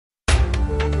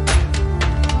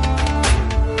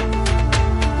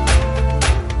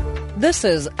This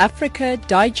is Africa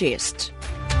Digest.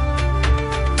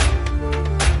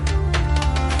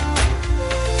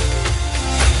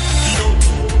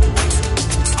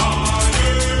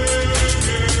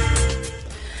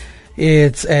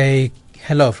 It's a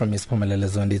hello from Ms. Phumelele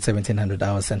Zondi, 1700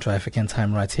 hours Central African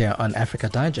time, right here on Africa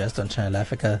Digest on Channel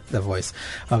Africa, the voice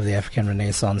of the African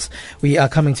Renaissance. We are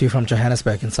coming to you from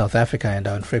Johannesburg in South Africa and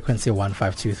on frequency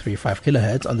 15235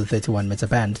 kilohertz on the 31 meter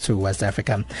band to West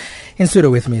Africa. In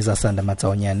studio with me is Asanda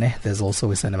Mataonyane. There's also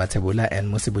Wisana Matebula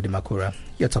and Musibudi Makura.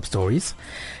 Your top stories.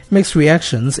 Mixed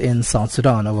reactions in South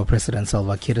Sudan over President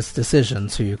Salva Kiir's decision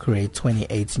to create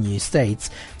 28 new states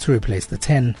to replace the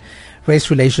 10.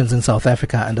 Race relations in South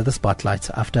Africa under the spotlight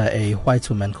after a white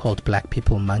woman called black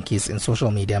people monkeys in social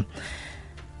media.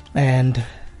 And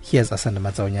here's Asanda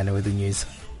Matsaonyane with the news.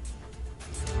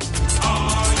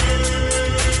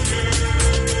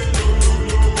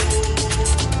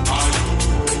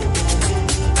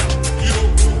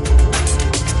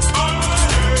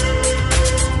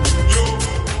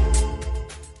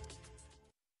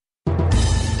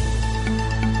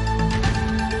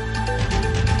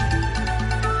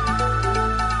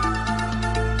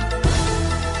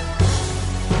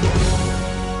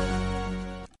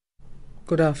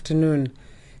 Good afternoon.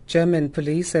 German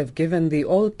police have given the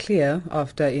all-clear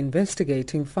after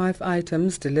investigating 5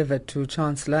 items delivered to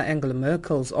Chancellor Angela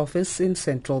Merkel's office in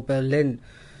central Berlin.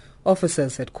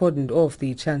 Officers had cordoned off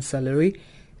the Chancellery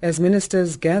as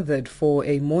ministers gathered for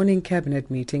a morning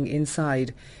cabinet meeting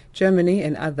inside. Germany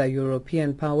and other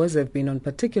European powers have been on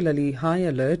particularly high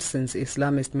alert since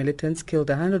Islamist militants killed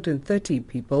 130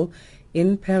 people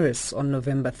in Paris on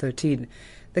November 13.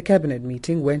 The cabinet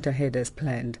meeting went ahead as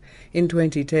planned. In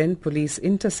 2010, police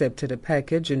intercepted a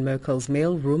package in Merkel's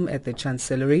mail room at the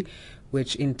Chancellery,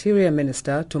 which Interior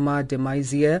Minister Thomas de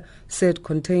Maizière said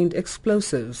contained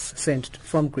explosives sent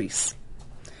from Greece.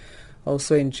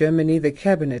 Also in Germany, the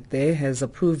cabinet there has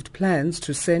approved plans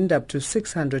to send up to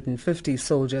 650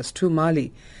 soldiers to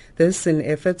Mali. This in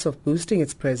efforts of boosting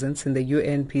its presence in the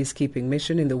UN peacekeeping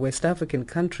mission in the West African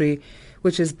country,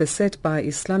 which is beset by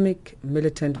Islamic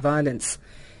militant violence.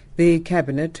 The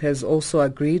cabinet has also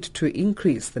agreed to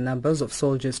increase the numbers of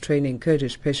soldiers training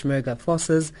Kurdish Peshmerga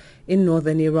forces in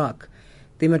northern Iraq.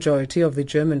 The majority of the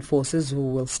German forces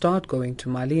who will start going to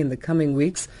Mali in the coming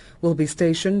weeks will be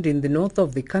stationed in the north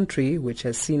of the country, which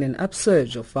has seen an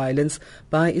upsurge of violence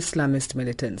by Islamist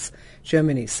militants.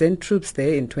 Germany sent troops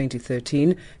there in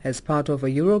 2013 as part of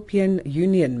a European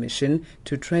Union mission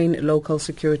to train local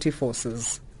security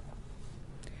forces.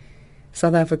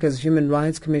 South Africa's Human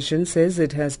Rights Commission says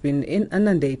it has been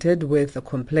inundated with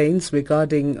complaints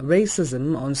regarding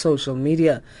racism on social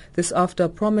media. This after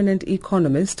prominent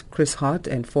economist Chris Hart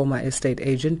and former estate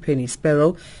agent Penny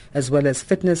Sparrow, as well as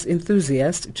fitness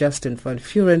enthusiast Justin van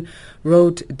Vuren,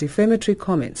 wrote defamatory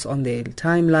comments on their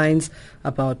timelines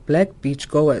about black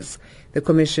beachgoers. The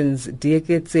Commission's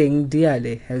Dieketseng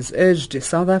Diale has urged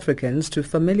South Africans to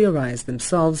familiarize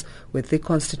themselves with the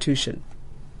Constitution.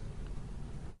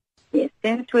 Yes,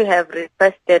 since we have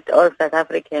requested all South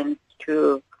Africans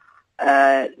to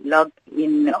lodge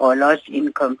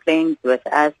in complaints with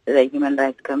us, the Human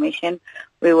Rights Commission,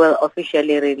 we will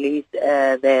officially release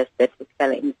the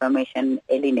statistical information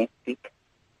early next week.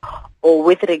 Or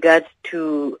with regards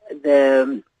to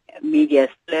the media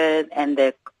slurs and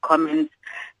the comments,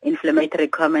 inflammatory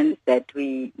comments that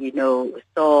we,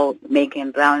 saw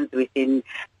making rounds within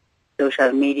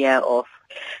social media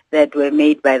that were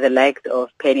made by the likes of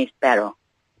Penny Sparrow.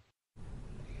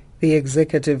 The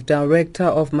executive director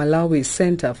of Malawi's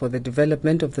Center for the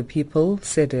Development of the People,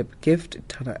 Sedep Gift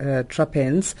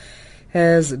Trapens,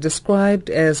 has described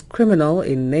as criminal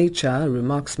in nature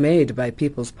remarks made by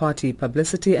People's Party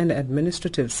Publicity and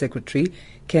Administrative Secretary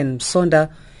Ken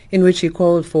Msonda, in which he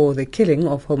called for the killing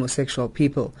of homosexual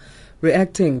people.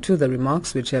 Reacting to the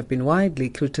remarks, which have been widely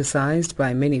criticized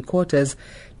by many quarters,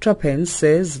 Trapens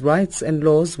says rights and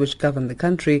laws which govern the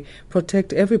country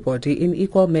protect everybody in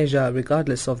equal measure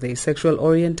regardless of their sexual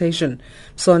orientation.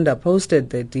 Sonda posted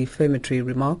the defamatory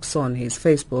remarks on his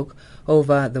Facebook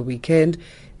over the weekend,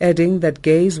 adding that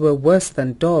gays were worse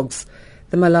than dogs.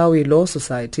 The Malawi Law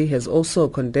Society has also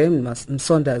condemned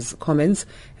Msonda's comments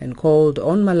and called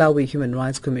on Malawi Human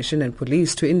Rights Commission and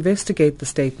police to investigate the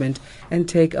statement and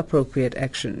take appropriate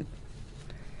action.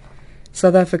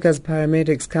 South Africa's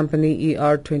paramedics company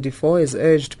ER24 has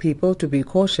urged people to be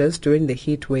cautious during the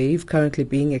heat wave currently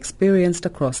being experienced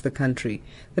across the country.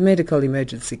 The medical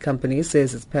emergency company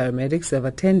says its paramedics have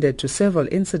attended to several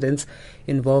incidents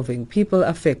involving people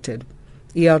affected.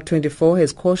 ER24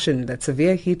 has cautioned that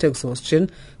severe heat exhaustion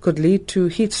could lead to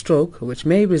heat stroke, which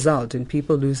may result in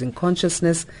people losing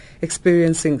consciousness,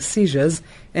 experiencing seizures,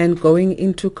 and going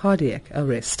into cardiac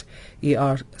arrest.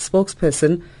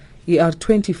 ER24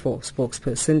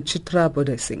 spokesperson Chitra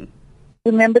Bodesing.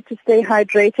 Remember to stay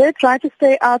hydrated. Try to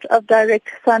stay out of direct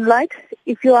sunlight.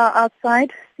 If you are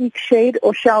outside, seek shade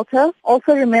or shelter.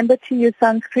 Also remember to use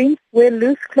sunscreen. Wear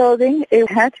loose clothing,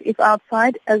 a hat if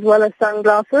outside, as well as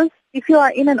sunglasses. If you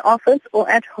are in an office or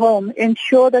at home,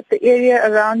 ensure that the area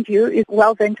around you is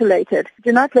well ventilated.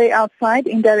 Do not lay outside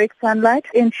in direct sunlight.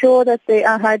 Ensure that they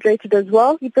are hydrated as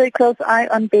well. Keep a close eye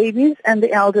on babies and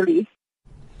the elderly.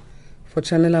 For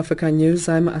Channel Africa News,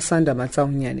 I'm Asanda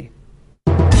Matsaonyane.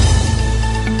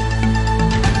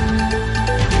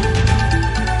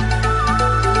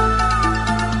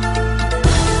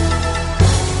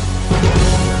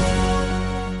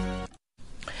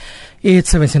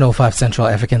 It's 17:05 Central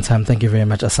African Time. Thank you very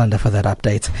much, Asanda, for that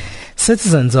update.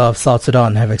 Citizens of South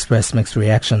Sudan have expressed mixed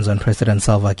reactions on President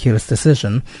Salva Kiir's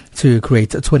decision to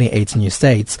create 28 new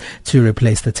states to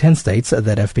replace the 10 states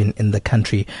that have been in the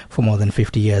country for more than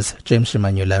 50 years. James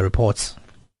Shimanyula reports.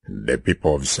 The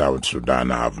people of South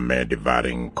Sudan have made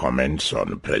varying comments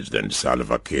on President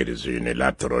Salva Kiir's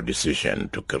unilateral decision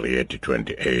to create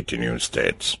 28 new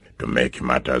states. To make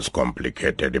matters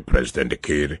complicated, President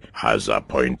Kiir has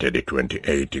appointed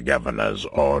 28 governors,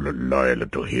 all loyal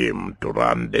to him, to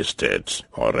run the states.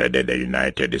 Already the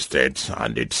United States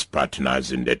and its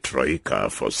partners in the Troika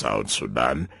for South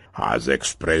Sudan has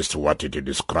expressed what it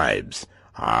describes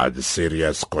as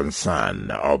serious concern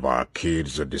over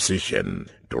Kiir's decision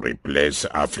to replace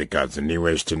Africa's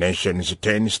newest nation's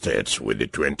 10 states with the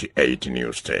 28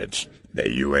 new states. The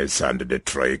U.S. and the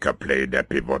Troika played a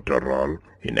pivotal role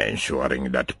in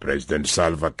ensuring that President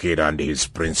Salva Kiir and his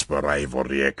principal rival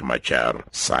Riek Machar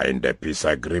signed a peace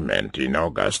agreement in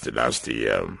August last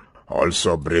year.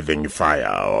 Also breathing fire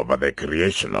over the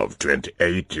creation of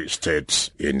 28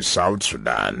 states in South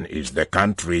Sudan is the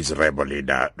country's rebel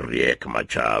leader Riek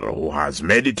Machar, who has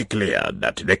made it clear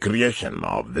that the creation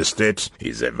of the states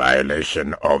is a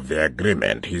violation of the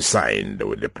agreement he signed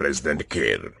with the President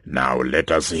Kiir. Now let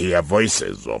us hear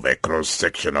voices of a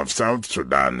cross-section of South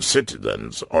Sudan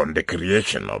citizens on the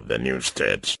creation of the new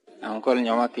states. I'm calling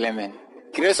Nyama Clement.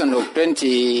 Creation of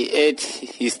 28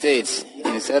 states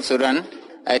in South Sudan,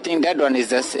 I think that one is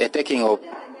just a taking of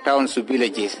towns to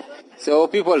villages. So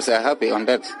people are happy on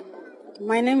that.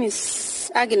 My name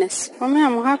is Agnes. For me,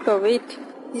 I'm happy of it.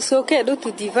 It's okay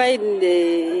to divide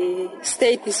the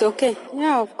state. It's okay.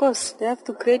 Yeah, of course. They have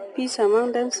to create peace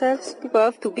among themselves. People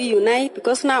have to be united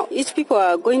because now each people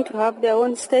are going to have their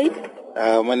own state.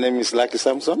 My name is Lucky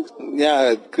Samson.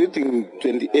 Yeah, creating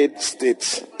 28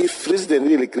 states. If President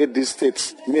really create these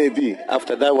states, maybe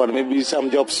after that one, maybe some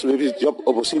jobs, maybe job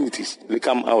opportunities will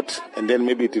come out, and then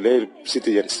maybe to their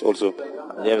citizens also.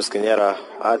 James Kenyara,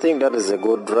 I think that is a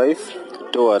good drive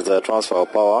towards the transfer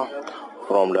of power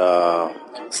from the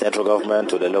central government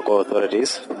to the local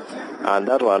authorities, and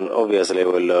that one obviously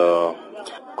will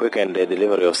quicken the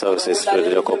delivery of services to the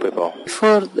local people.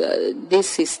 For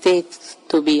this state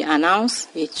to be announced,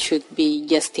 it should be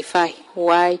justified.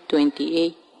 Why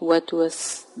 28? What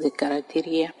was the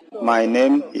criteria? My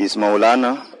name is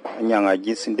Maulana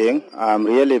Nyangaji Sindeng. I'm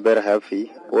really very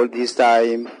happy. All this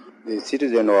time, the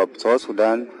citizens of South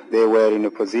Sudan, they were in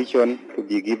a position to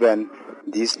be given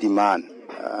this demand.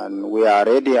 And we are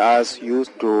ready as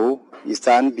used to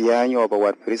stand behind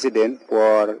our president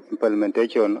for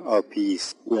implementation of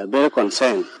peace. We are very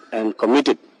concerned and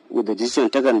committed with the decision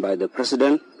taken by the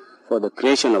president for the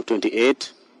creation of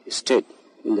 28 states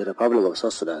in the Republic of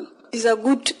South Sudan. It's a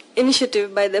good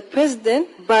initiative by the president,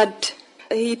 but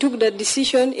he took the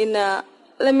decision in a,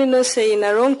 let me not say in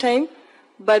a wrong time,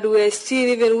 but we still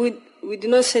even we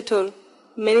did not settle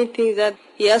many things that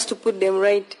he has to put them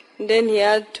right. And then he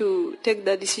had to take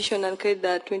the decision and create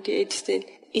the 28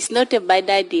 states. It's not a bad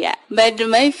idea, but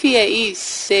my fear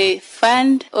is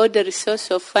fund all the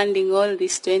resource of funding all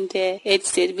these 28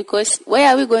 states, because where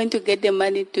are we going to get the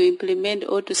money to implement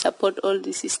or to support all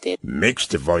these states?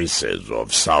 Mixed voices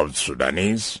of South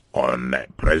Sudanese on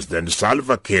President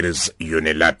Salva Kiir's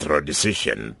unilateral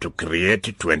decision to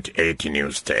create 28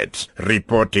 new states.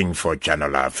 Reporting for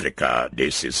Channel Africa,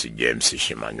 this is James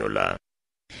Shimanyula.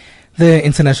 The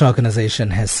international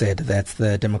organization has said that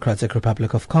the Democratic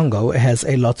Republic of Congo has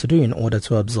a lot to do in order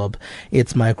to absorb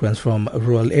its migrants from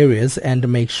rural areas and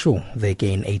make sure they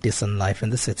gain a decent life in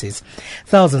the cities.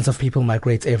 Thousands of people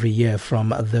migrate every year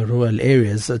from the rural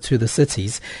areas to the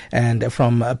cities and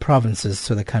from provinces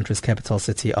to the country's capital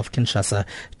city of Kinshasa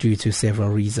due to several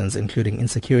reasons, including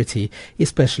insecurity,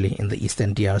 especially in the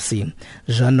eastern DRC.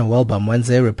 Jean-Noel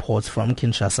Bamwenze reports from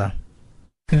Kinshasa.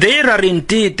 There are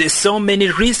indeed so many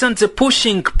reasons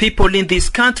pushing people in these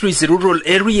countries' rural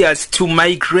areas to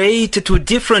migrate to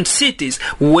different cities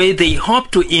where they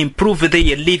hope to improve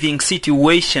their living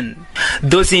situation.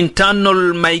 Those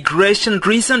internal migration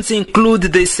reasons include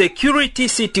the security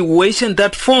situation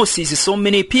that forces so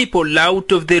many people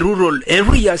out of the rural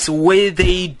areas where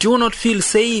they do not feel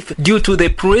safe due to the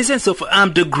presence of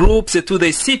armed groups to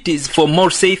the cities for more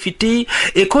safety,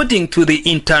 according to the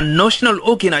International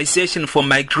Organization for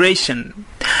Migration.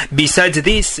 Besides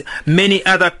this, many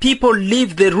other people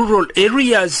leave the rural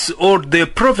areas or the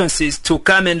provinces to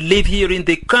come and live here in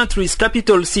the country's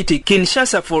capital city,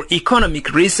 Kinshasa, for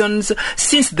economic reasons,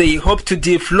 since they hope to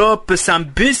develop some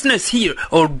business here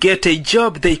or get a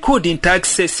job they couldn't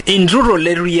access in rural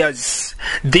areas.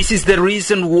 This is the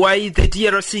reason why the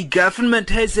DRC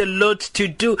government has a lot to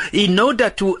do in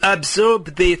order to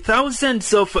absorb the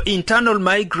thousands of internal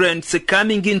migrants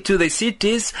coming into the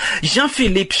cities.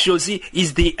 Jean-Philippe Chauzy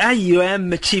is the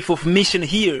IOM chief of mission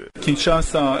here.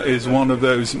 Kinshasa is one of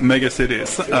those mega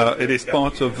cities. It is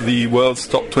part of the world's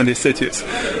top 20 cities.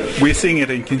 We're seeing it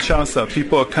in Kinshasa.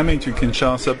 People are coming to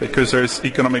Kinshasa because there's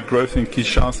economic growth in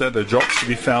Kinshasa. There are jobs to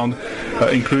be found,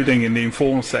 including in the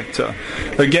informal sector.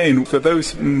 Again, for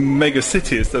those mega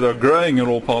cities that are growing in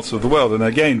all parts of the world, and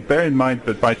again, bear in mind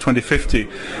that by 2050,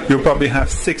 you'll probably have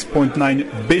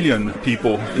 6.9 billion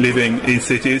people living in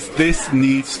cities. This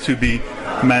needs to be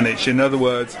managed. In other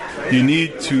words, you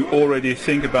need to already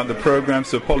think about the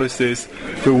programs or policies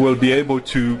that will be able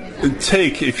to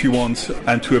take, if you want,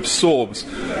 and to absorb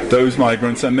those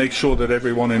migrants and make sure that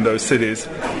everyone in those cities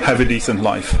have a decent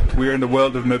life. We're in the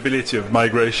world of mobility, of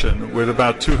migration, with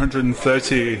about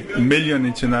 230 million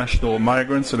international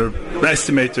migrants and an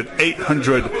estimated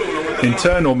 800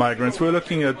 internal migrants. We're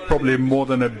looking at probably more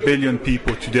than 1 billion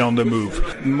people today on the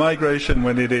move. Migration,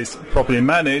 when it is properly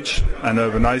managed, and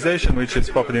urbanization, which is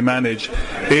properly managed,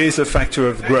 is a factor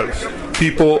of growth.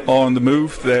 People are on the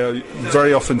move. They're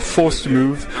very often forced to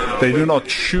move. They do not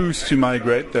choose to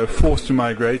migrate. They're forced to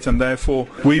migrate, and therefore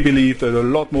we believe that a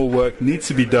lot more work needs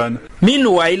to be done.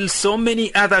 Meanwhile, so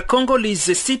many other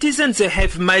Congolese citizens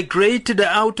have migrated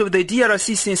out of the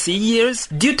DRC since years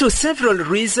due to several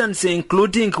reasons,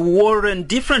 including war and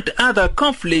different other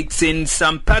conflicts in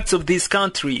some parts of this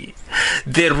country.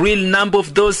 The real number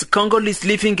of those Congolese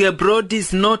living abroad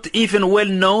is not even well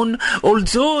known,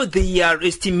 although they are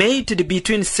estimated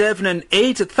between 7,000 and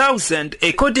 8,000,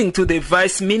 according to the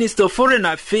Vice Minister of Foreign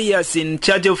Affairs in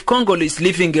charge of Congolese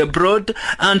living abroad,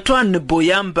 Antoine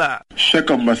Boyamba.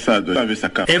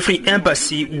 Every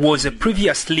embassy was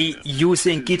previously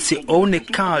using its own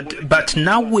card, but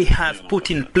now we have put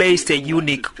in place a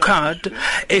unique card,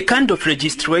 a kind of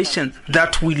registration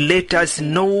that will let us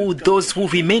know those who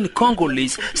remain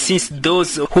Congolese, since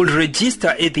those who register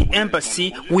at the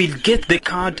embassy will get the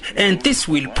card, and this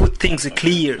will put things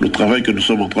clear.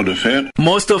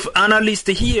 Most of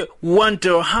analysts here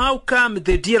wonder how come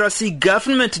the DRC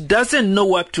government doesn't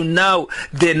know up to now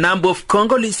the number of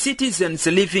Congolese citizens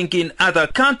living in other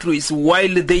countries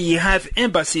while they have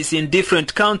embassies in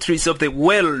different countries of the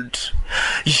world.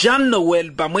 Jean-Noel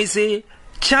Bamweze,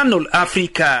 Channel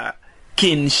Africa,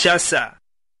 Kinshasa.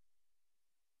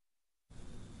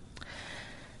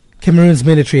 Cameroon's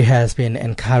military has been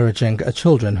encouraging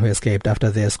children who escaped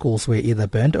after their schools were either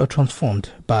burned or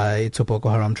transformed by Boko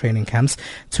Haram training camps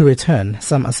to return.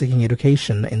 Some are seeking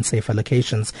education in safer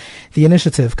locations. The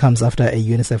initiative comes after a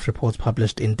UNICEF report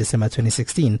published in December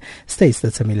 2016 states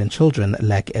that 1 million children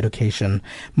lack education.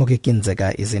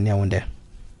 Mokekinzega is in Yaoundé.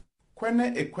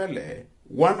 Kwene Ekwele,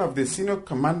 one of the senior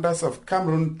commanders of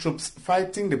Cameroon troops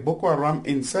fighting the Boko Haram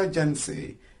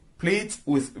insurgency, pleads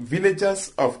with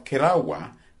villagers of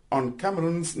Kerawa on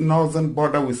Cameroon's northern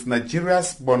border with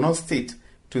Nigeria's Borno State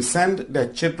to send their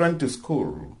children to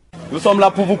school. Nous sommes là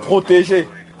pour vous protéger.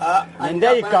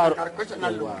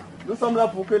 Nous sommes là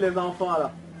pour que les enfants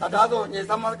là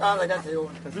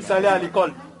puissent aller à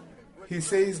l'école. He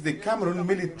says the Cameroon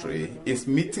military is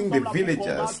meeting the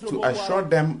villagers to assure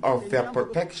them of their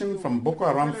protection from Boko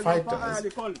Haram fighters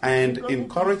and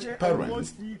encourage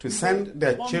parents to send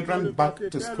their children back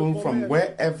to school from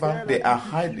wherever they are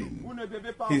hiding.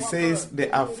 He says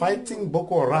they are fighting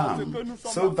Boko Haram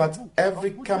so that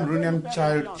every Cameroonian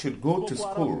child should go to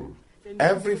school.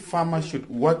 every farmer should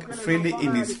work freely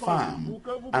in his farm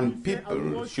and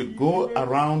people should go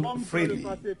around freely.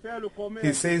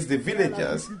 He says the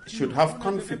villagers should have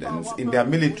confidence in their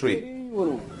military.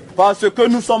 Parce que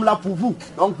nous sommes là pour vous.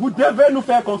 Donc vous devez nous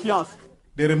faire confiance.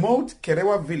 The remote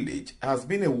Kerewa village has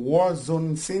been a war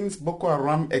zone since Boko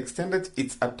Haram extended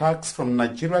its attacks from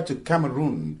Nigeria to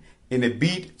Cameroon in a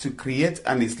bid to create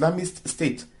an Islamist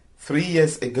state 3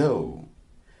 years ago.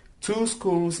 2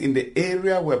 schools in the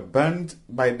area were burned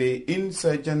by the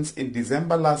insurgents in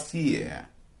December last year.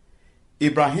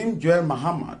 Ibrahim Joel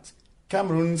Muhammad,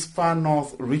 Cameroon's Far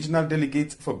North Regional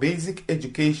Delegate for Basic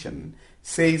Education,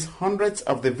 says hundreds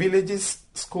of the village's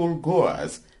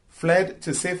school-goers fled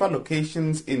to safer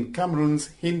locations in Cameroon's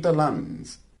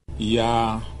hinterlands. Il y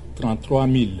a 33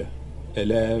 000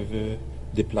 élèves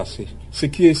déplacés. Ce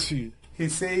qui est sûr. He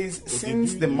says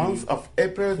since the month of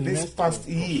April this past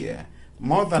year,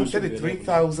 more than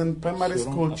 33,000 primary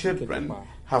school children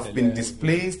have been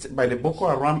displaced by the Boko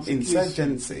Haram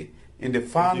insurgency in the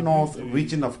far north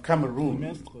region of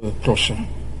Cameroon.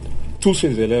 Tous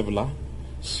ces élèves-là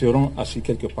seront assis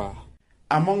quelque part.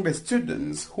 Among the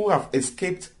students who have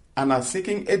escaped and are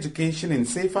seeking education in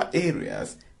safer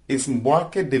areas is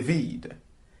Mbwake David.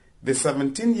 The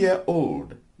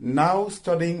 17-year-old, now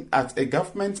studying at a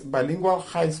government bilingual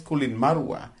high school in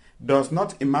Marwa, does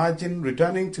not imagine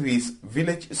returning to his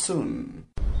village soon.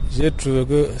 He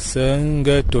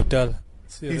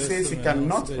says he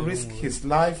cannot risk his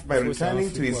life by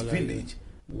returning to his village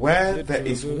where there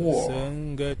is war.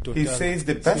 He says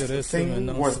the best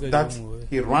thing was that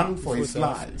he ran for his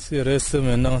life.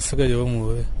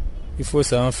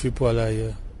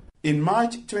 In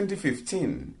March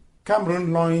 2015,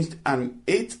 Cameroon launched an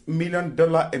 $8 million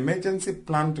emergency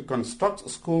plan to construct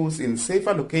schools in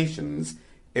safer locations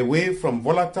away from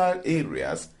volatile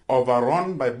areas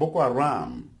overrun by Boko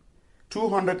Haram.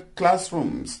 200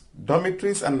 classrooms,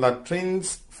 dormitories and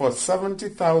latrines for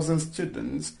 70,000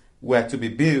 students were to be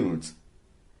built.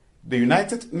 The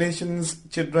United Nations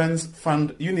Children's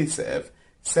Fund UNICEF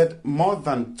said more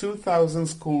than 2,000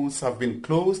 schools have been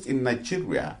closed in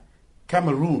Nigeria,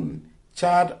 Cameroon,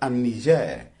 Chad and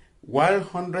Niger, while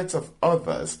hundreds of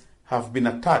others have been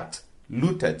attacked,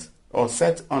 looted or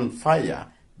set on fire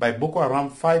by Boko Haram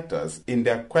fighters in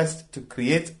their quest to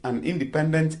create an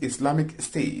independent Islamic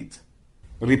state.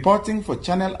 Reporting for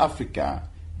Channel Africa,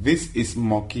 this is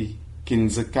Moki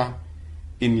Kinzeka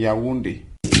in Yaoundé.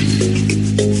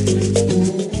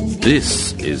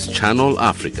 This is Channel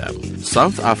Africa,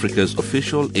 South Africa's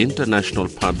official international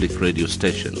public radio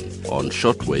station on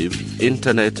shortwave,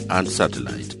 internet and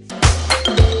satellite.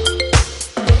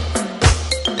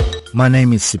 My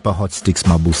name is Sipa Hotsticks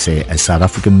Mabuse, a South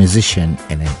African musician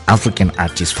and an African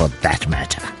artist for that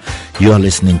matter. You are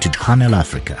listening to Channel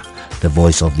Africa, the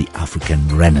voice of the African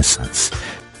Renaissance.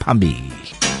 Pambi.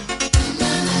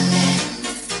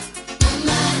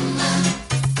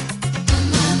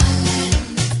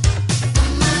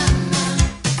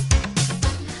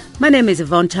 My name is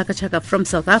Yvonne Chaka Chaka from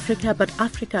South Africa, but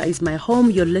Africa is my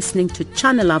home. You're listening to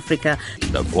Channel Africa,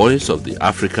 the voice of the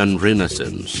African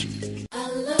Renaissance.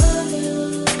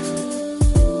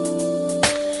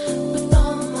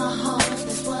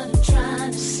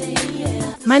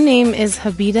 My name is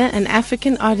Habida, an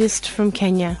African artist from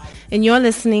Kenya, and you're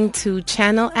listening to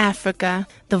Channel Africa,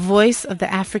 the voice of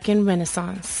the African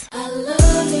Renaissance.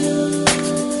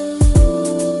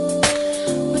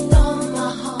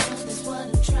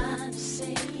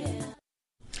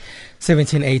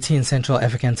 17:18 Central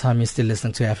African Time. You're still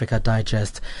listening to Africa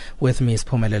Digest. With me is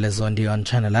Phumelele Zondi on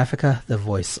Channel Africa, the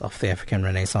voice of the African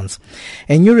Renaissance.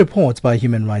 A new report by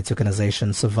human rights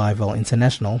organization Survival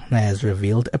International has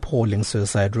revealed appalling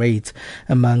suicide rates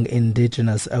among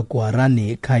indigenous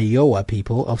Guarani Kaiowá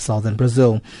people of southern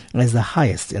Brazil as the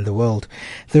highest in the world.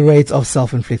 The rate of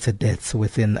self-inflicted deaths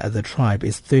within the tribe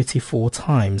is 34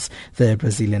 times the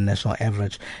Brazilian national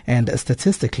average and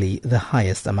statistically the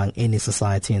highest among any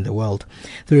society in the world.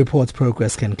 The report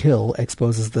Progress Can Kill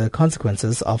exposes the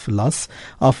consequences of loss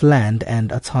of land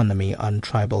and autonomy on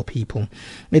tribal people.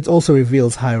 It also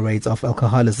reveals high rates of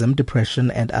alcoholism,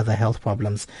 depression and other health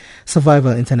problems.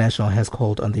 Survival International has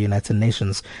called on the United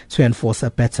Nations to enforce a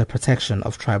better protection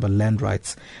of tribal land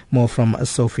rights. More from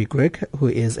Sophie Grigg, who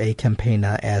is a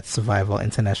campaigner at Survival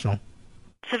International.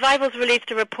 Survival's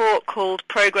released a report called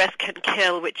Progress Can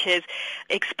Kill, which is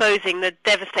exposing the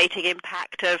devastating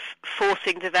impact of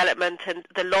forcing development and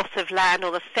the loss of land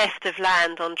or the theft of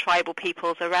land on tribal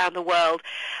peoples around the world.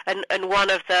 And one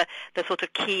of the sort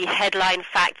of key headline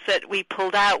facts that we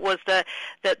pulled out was that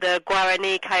the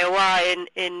Guarani Kaiowá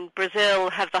in Brazil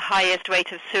have the highest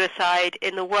rate of suicide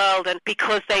in the world, and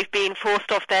because they've been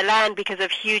forced off their land because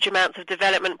of huge amounts of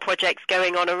development projects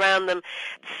going on around them,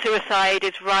 suicide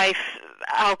is rife,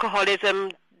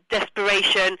 alcoholism,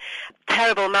 desperation,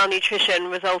 terrible malnutrition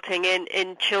resulting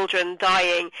in children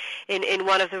dying in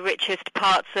one of the richest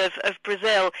parts of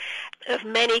Brazil. Of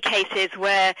many cases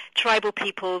where tribal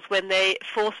peoples, when they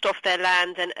forced off their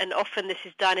land, and often this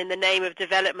is done in the name of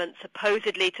development,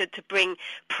 supposedly to bring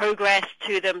progress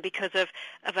to them because of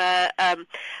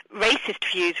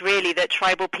racist views, really, that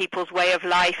tribal people's way of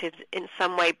life is in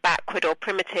some way backward or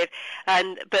primitive.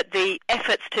 But the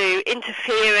efforts to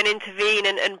interfere and intervene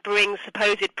and bring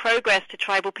supposed progress to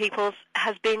tribal peoples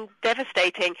has been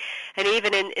devastating. And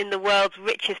even in the world's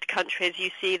richest countries, you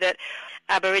see that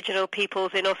Aboriginal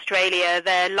peoples in Australia,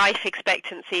 their life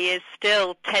expectancy is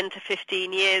still 10 to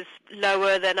 15 years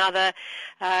lower than other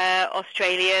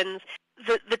Australians.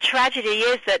 The tragedy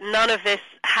is that none of this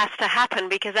has to happen,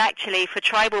 because actually for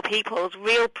tribal peoples,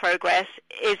 real progress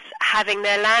is having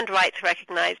their land rights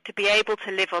recognized, to be able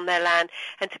to live on their land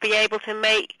and to be able to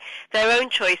make their own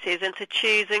choices and to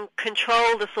choose and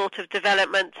control the sort of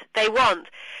development they want.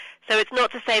 So it's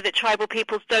not to say that tribal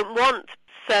peoples don't want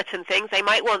certain things. They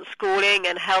might want schooling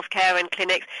and healthcare and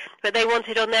clinics, but they want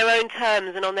it on their own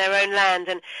terms and on their own land,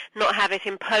 and not have it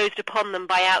imposed upon them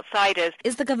by outsiders.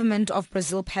 Is the government of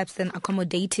Brazil perhaps then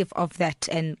accommodative of that,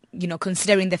 and,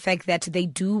 considering the fact that they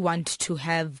do want to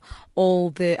have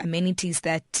all the amenities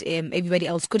that everybody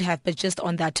else could have, but just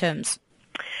on their terms?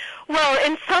 Well,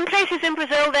 in some places in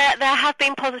Brazil there have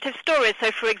been positive stories.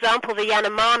 So, for example, the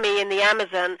Yanomami in the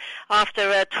Amazon, after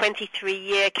a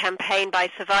 23-year campaign by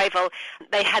Survival,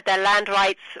 they had their land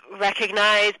rights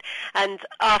recognized, and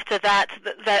after that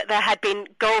there had been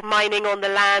gold mining on the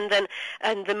land,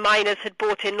 and the miners had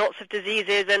brought in lots of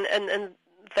diseases, and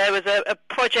there was a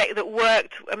project that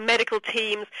worked, medical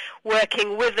teams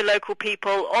working with the local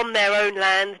people on their own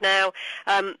land now,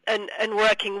 and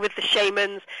working with the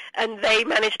shamans, and they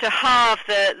managed to halve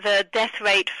the death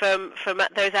rate from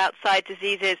those outside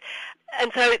diseases. And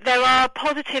so there are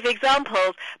positive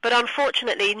examples, but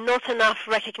unfortunately not enough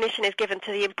recognition is given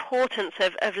to the importance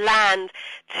of land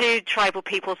to tribal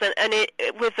peoples. And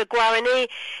with the Guarani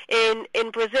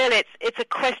in Brazil, it's a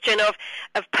question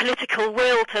of political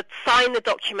will to sign the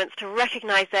documents, to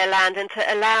recognize their land, and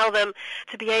to allow them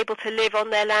to be able to live on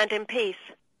their land in peace.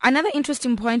 Another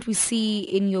interesting point we see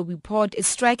in your report is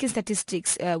striking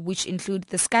statistics, which include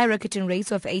the skyrocketing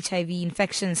rates of HIV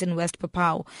infections in West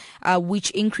Papua,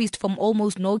 which increased from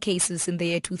almost no cases in the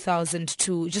year 2000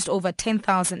 to just over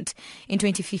 10,000 in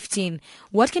 2015.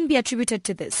 What can be attributed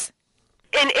to this?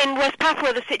 In West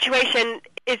Papua, the situation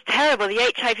is terrible.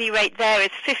 The HIV rate there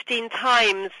is 15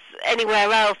 times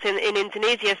anywhere else in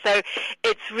Indonesia, so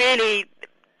it's really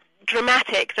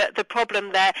dramatic, the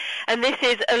problem there. And this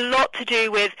is a lot to do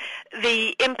with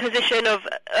the imposition of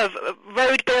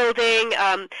road building,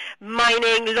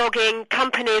 mining, logging,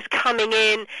 companies coming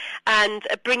in and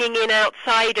bringing in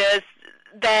outsiders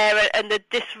there, and the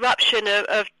disruption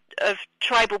of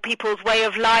tribal people's way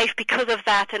of life because of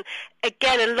that. And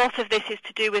again, a lot of this is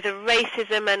to do with a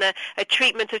racism and a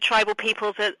treatment of tribal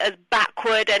peoples as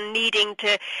backward and needing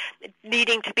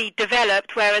to be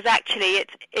developed, whereas actually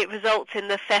it results in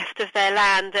the theft of their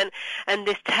land and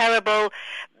this terrible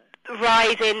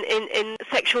rise in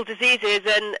sexual diseases,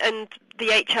 and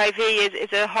the HIV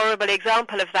is a horrible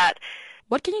example of that.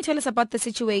 What can you tell us about the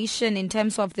situation in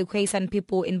terms of the Khoisan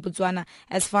people in Botswana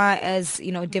as far as,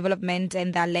 development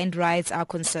and their land rights are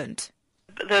concerned?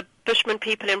 The Bushman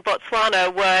people in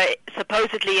Botswana were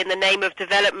supposedly, in the name of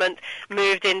development,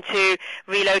 moved into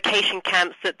relocation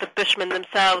camps that the Bushmen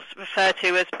themselves refer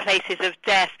to as places of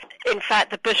death. In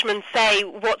fact, the Bushmen say,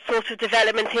 what sort of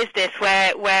development is this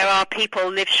where our people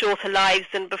live shorter lives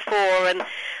than before, and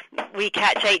we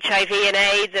catch HIV and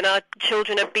AIDS, and our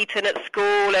children are beaten at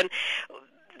school, and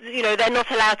they're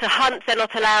not allowed to hunt, they're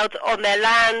not allowed on their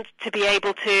land to be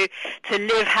able to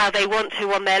live how they want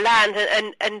to on their land,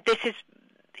 and this is,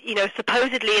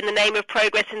 supposedly in the name of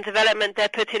progress and development, they're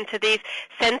put into these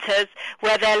centres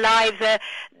where their lives are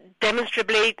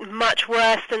demonstrably much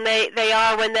worse than they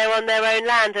are when they're on their own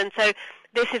land. And so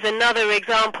this is another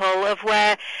example of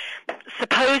where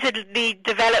supposedly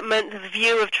development, the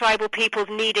view of tribal peoples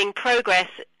needing progress,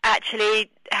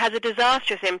 actually has a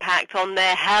disastrous impact on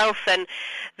their health and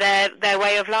their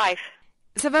way of life.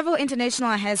 Survival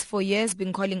International has for years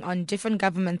been calling on different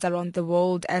governments around the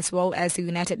world as well as the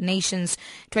United Nations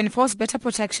to enforce better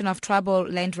protection of tribal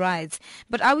land rights.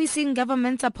 But are we seeing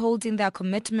governments upholding their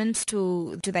commitments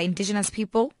to the indigenous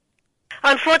people?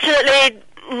 Unfortunately,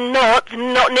 not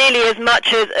nearly as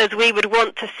much as we would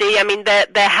want to see. I mean,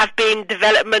 there have been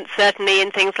developments certainly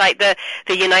in things like the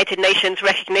United Nations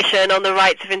recognition on the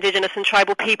rights of indigenous and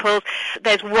tribal peoples.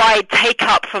 There's wide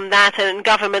take-up from that and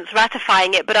governments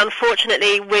ratifying it, but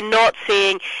unfortunately we're not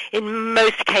seeing in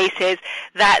most cases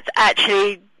that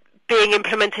actually being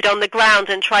implemented on the ground,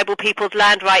 and tribal people's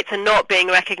land rights are not being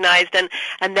recognized,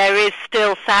 and there is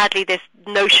still sadly this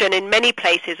notion in many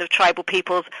places of tribal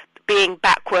peoples being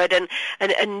backward and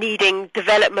needing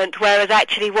development, whereas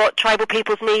actually what tribal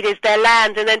peoples need is their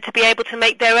land and then to be able to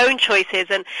make their own choices.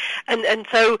 And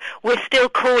so we're still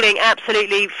calling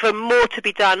absolutely for more to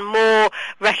be done, more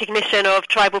recognition of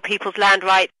tribal people's land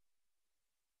rights.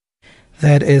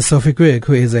 That is Sophie Grigg,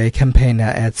 who is a campaigner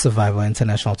at Survival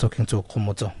International, talking to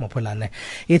Khumuto Mopolane.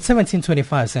 It's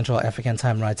 17:25 Central African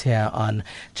Time right here on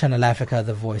Channel Africa,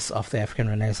 the voice of the African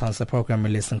Renaissance. The program we're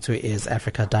listening to is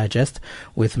Africa Digest.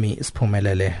 With me is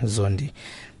Siphumelele Zondi.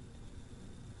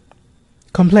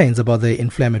 Complaints about the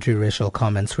inflammatory racial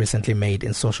comments recently made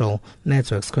in social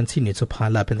networks continue to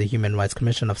pile up in the Human Rights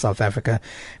Commission of South Africa.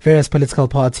 Various political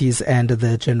parties and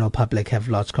the general public have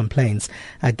lodged complaints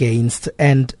against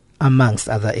and amongst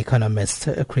other economists,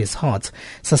 Chris Hart,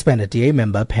 suspended DA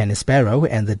member Penny Sparrow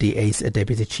and the DA's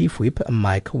Deputy Chief Whip,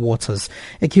 Mike Waters,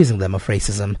 accusing them of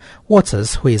racism.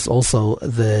 Waters, who is also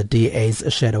the DA's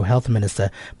Shadow Health Minister,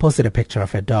 posted a picture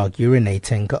of a dog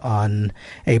urinating on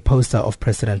a poster of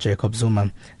President Jacob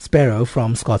Zuma. Sparrow,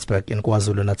 from Scottsburg in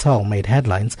KwaZulu-Natal, made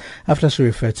headlines after she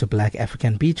referred to black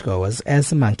African beachgoers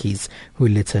as monkeys who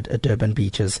littered Durban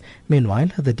beaches.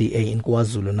 Meanwhile, the DA in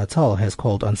KwaZulu-Natal has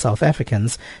called on South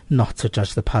Africans not to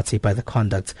judge the party by the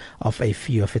conduct of a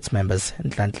few of its members.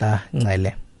 Nhlanhla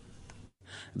Ncele.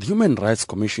 The Human Rights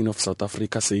Commission of South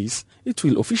Africa says it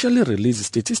will officially release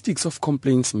statistics of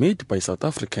complaints made by South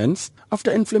Africans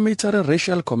after inflammatory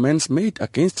racial comments made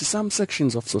against some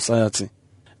sections of society.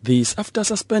 This after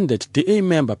suspended DA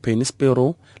member Penny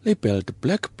Sparrow labeled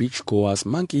black beachgoers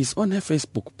monkeys on her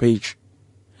Facebook page.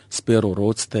 Sparrow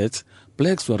wrote that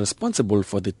blacks were responsible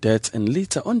for the deaths and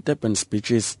litter on Durban's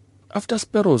beaches. After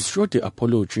Sparrow's short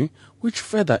apology, which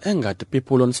further angered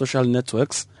people on social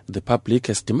networks, the public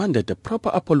has demanded a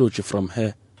proper apology from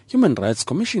her. Human Rights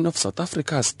Commission of South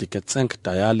Africa's Diketseng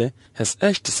Dayale has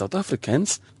urged South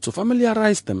Africans to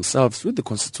familiarize themselves with the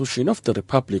Constitution of the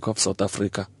Republic of South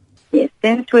Africa. Yes,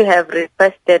 since we have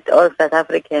requested all South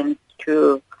Africans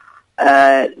to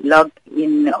log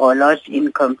in or lodge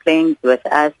in complaints with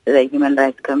us, the Human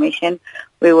Rights Commission,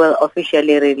 we will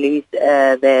officially release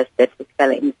the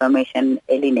statistical information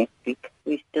early next week.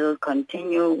 We still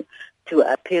continue to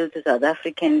appeal to South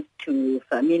Africans to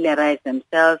familiarize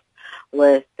themselves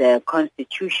with the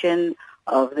Constitution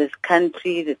of this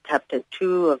country, the Chapter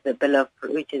 2 of the Bill of,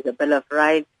 which is the Bill of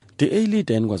Rights. The DA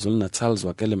leader in KwaZulu-Natal,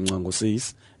 Zwakele Mncwango,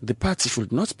 says the party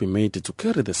should not be made to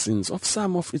carry the sins of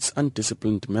some of its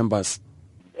undisciplined members.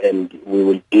 And we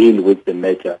will deal with the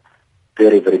matter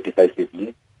very, very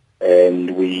decisively.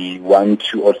 And we want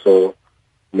to also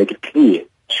make it clear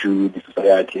to the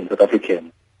society and South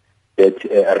Africans that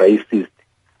racists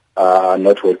are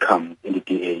not welcome in the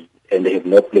DA and they have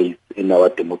no place in our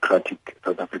democratic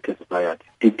South African society.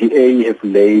 The DA have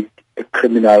laid a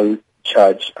criminal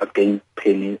charge against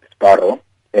Penny Sparrow,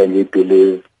 and we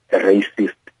believe a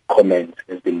racist comment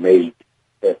has been made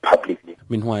publicly.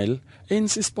 Meanwhile,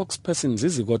 ANC spokesperson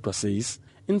Zizi Kodwa says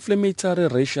inflammatory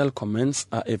racial comments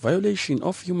are a violation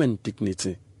of human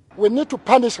dignity. We need to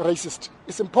punish racists.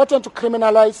 It's important to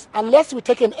criminalize. Unless we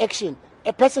take an action,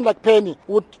 a person like Penny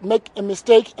would make a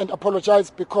mistake and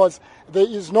apologize because there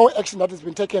is no action that has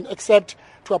been taken except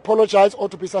to apologize or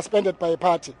to be suspended by a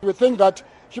party. We think that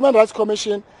Human Rights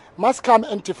Commission must come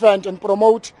and defend and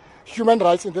promote human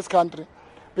rights in this country,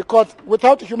 because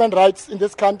without human rights in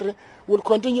this country, we'll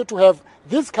continue to have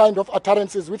this kind of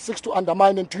utterances which seeks to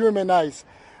undermine and dehumanize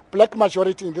black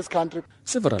majority in this country.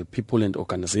 Several people and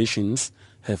organizations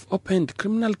have opened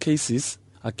criminal cases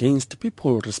against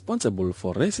people responsible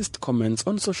for racist comments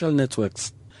on social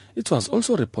networks. It was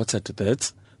also reported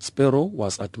that Sparrow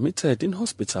was admitted in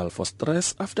hospital for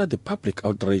stress after the public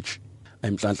outrage.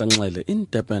 I'm Nhlanhla Ncele in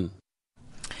Durban.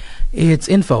 It's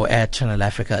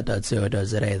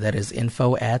info@channelafrica.co.za. That is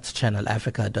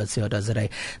info@channelafrica.co.za.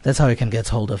 That's how you can get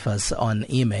hold of us on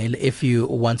email. If you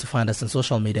want to find us on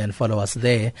social media and follow us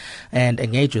there and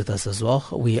engage with us as well,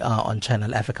 we are on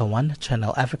Channel Africa 1,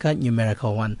 Channel Africa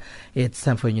numerical 1. It's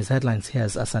time for news headlines.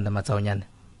 Here's Asanda Matsaonyane.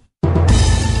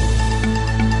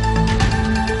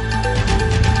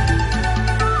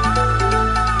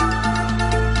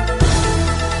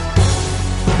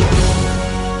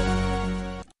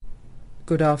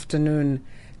 Good afternoon.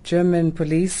 German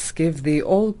police give the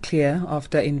all-clear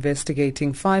after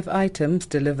investigating 5 items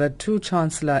delivered to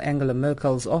Chancellor Angela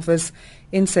Merkel's office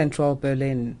in central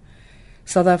Berlin.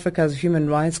 South Africa's Human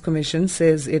Rights Commission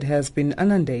says it has been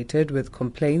inundated with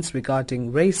complaints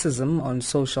regarding racism on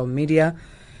social media,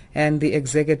 and the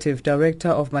executive director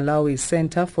of Malawi's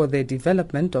Center for the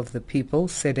Development of the People,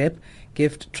 CEDEP,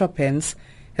 Gift Trapens,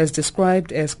 has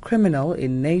described as criminal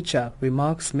in nature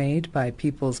remarks made by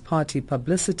People's Party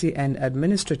Publicity and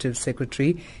Administrative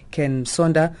Secretary Ken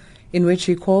Sonda, in which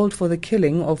he called for the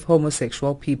killing of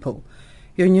homosexual people.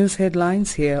 Your news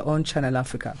headlines here on Channel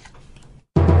Africa.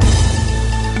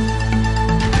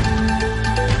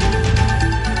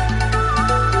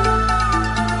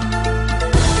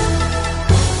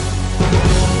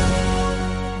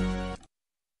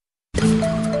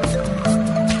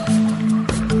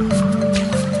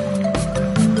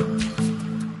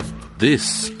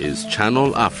 This is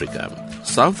Channel Africa,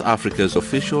 South Africa's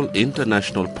official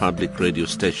international public radio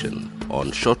station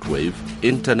on shortwave,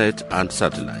 internet and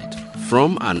satellite.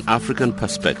 From an African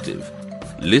perspective,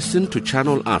 listen to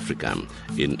Channel Africa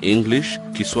in English,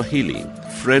 Kiswahili,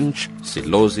 French,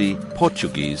 Silozi,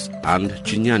 Portuguese and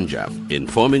Chinyanja,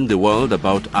 informing the world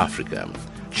about Africa.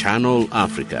 Channel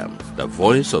Africa, the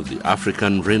voice of the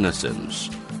African Renaissance.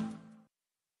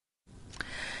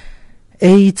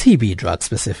 A TB drug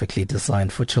specifically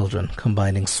designed for children,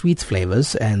 combining sweet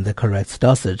flavors and the correct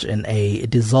dosage in a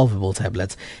dissolvable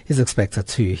tablet, is expected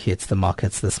to hit the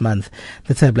markets this month.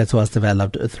 The tablet was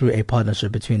developed through a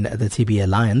partnership between the TB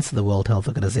Alliance, the World Health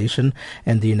Organization,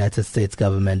 and the United States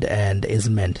government, and is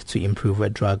meant to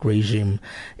improve drug regime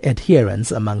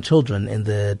adherence among children in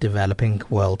the developing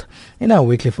world. In our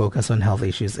weekly focus on health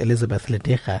issues, Elizabeth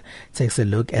Ledecha takes a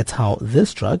look at how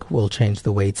this drug will change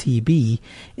the way TB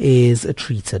is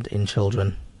treated in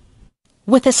children.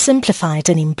 With a simplified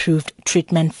and improved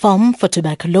treatment form for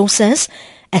tuberculosis,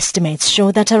 estimates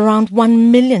show that around 1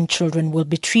 million children will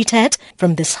be treated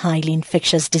from this highly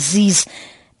infectious disease.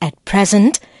 At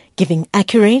present, giving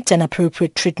accurate and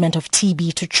appropriate treatment of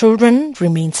TB to children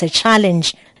remains a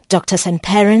challenge. Doctors and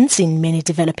parents in many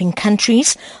developing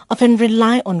countries often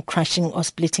rely on crushing or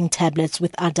splitting tablets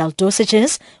with adult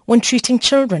dosages when treating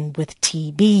children with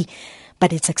TB.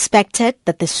 But it's expected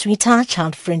that the sweeter,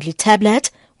 child-friendly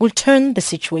tablet will turn the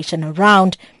situation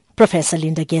around. Professor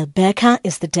Linda Gail Becker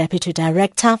is the Deputy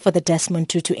Director for the Desmond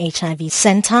Tutu HIV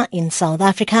Center in South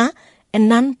Africa, a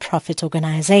non-profit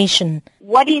organization.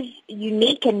 What is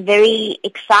unique and very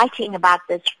exciting about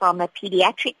this from a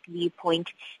pediatric viewpoint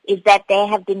is that they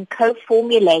have been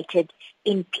co-formulated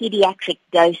in pediatric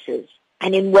doses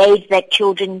and in ways that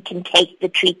children can take the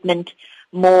treatment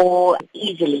more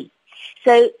easily.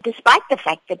 So despite the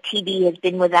fact that TB has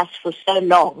been with us for so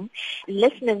long,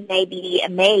 listeners may be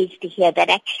amazed to hear that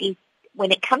actually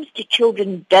when it comes to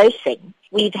children dosing,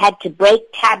 we've had to break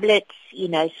tablets,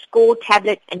 score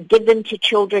tablets and give them to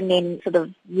children in sort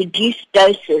of reduced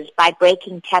doses by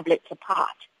breaking tablets apart.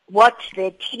 What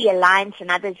the TB Alliance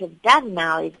and others have done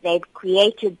now is they've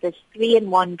created this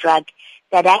 3-in-1 drug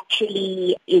that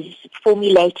actually is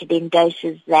formulated in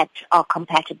doses that are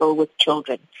compatible with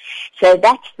children. So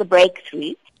that's the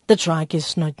breakthrough. The drug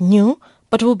is not new,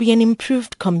 but will be an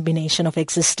improved combination of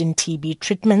existing TB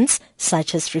treatments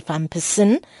such as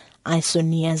rifampicin,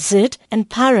 isoniazid, and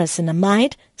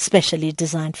pyrazinamide, specially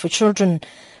designed for children.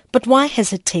 But why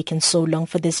has it taken so long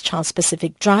for this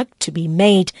child-specific drug to be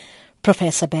made?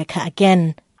 Professor Becker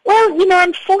again. Well,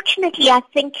 unfortunately, I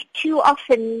think too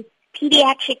often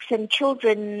pediatrics and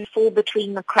children fall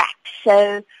between the cracks.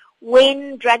 So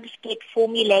when drugs get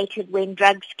formulated, when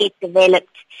drugs get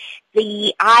developed,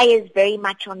 the eye is very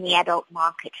much on the adult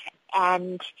market.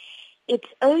 And it's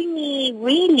only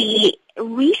really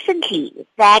recently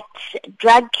that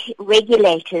drug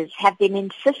regulators have been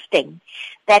insisting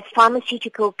that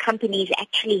pharmaceutical companies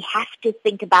actually have to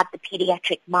think about the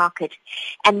pediatric market,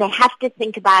 and they have to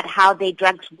think about how their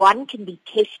drugs, one, can be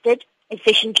tested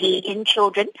efficiently in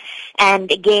children. And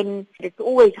again, it's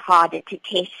always harder to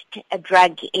test a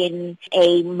drug in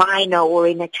a minor or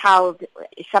in a child,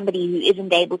 somebody who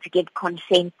isn't able to give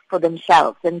consent for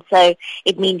themselves. And so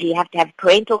it means you have to have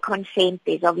parental consent.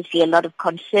 There's obviously a lot of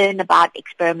concern about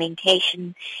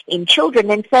experimentation in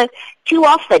children. And so too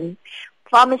often,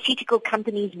 pharmaceutical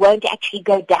companies won't actually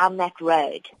go down that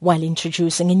road. While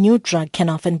introducing a new drug can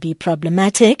often be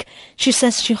problematic, she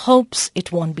says she hopes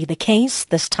it won't be the case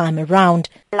this time around.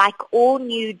 Like all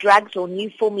new drugs or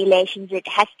new formulations, it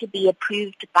has to be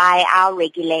approved by our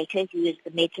regulator, who is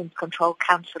the Medicines Control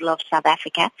Council of South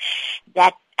Africa.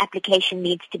 That application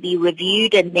needs to be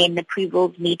reviewed and then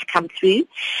approvals need to come through.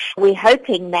 We're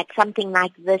hoping that something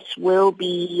like this will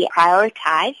be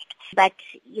prioritized, but,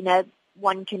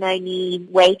 one can only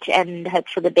wait and hope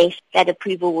for the best that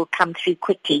approval will come through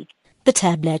quickly. The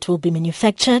tablet will be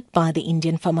manufactured by the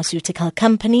Indian pharmaceutical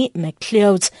company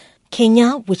McLeod's.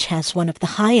 Kenya, which has one of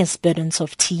the highest burdens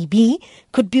of TB,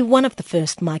 could be one of the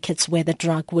first markets where the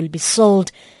drug will be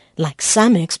sold. Like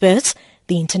some experts,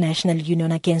 the International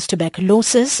Union Against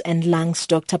Tuberculosis and Lungs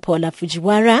Dr. Paula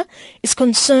Fujiwara is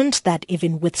concerned that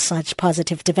even with such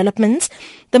positive developments,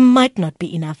 there might not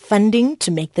be enough funding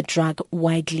to make the drug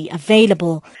widely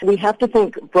available. We have to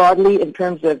think broadly in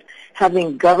terms of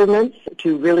having governments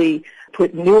to really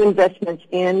put new investments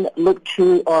in, look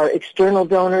to our external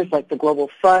donors like the Global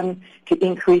Fund to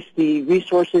increase the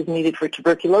resources needed for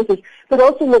tuberculosis, but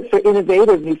also look for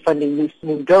innovative new funding,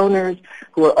 new donors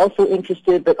who are also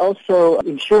interested, but also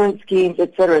insurance schemes,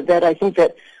 et cetera, that I think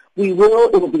that it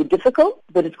will be difficult,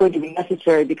 but it's going to be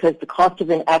necessary because the cost of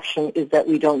inaction is that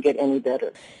we don't get any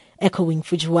better. Echoing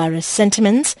Fujiwara's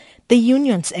sentiments, the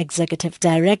union's executive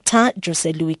director,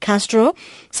 Jose Luis Castro,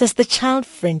 says the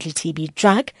child-friendly TB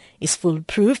drug is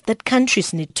foolproof that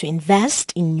countries need to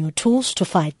invest in new tools to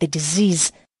fight the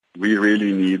disease. We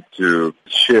really need to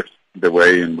shift the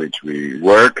way in which we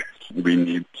work. We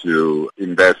need to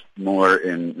invest more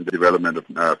in the development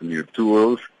of new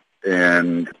tools.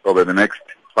 And over the next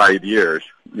 5 years,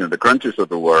 the countries of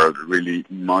the world really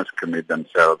must commit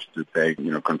themselves to take,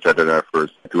 concerted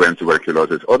efforts to end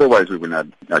tuberculosis. Otherwise, we will not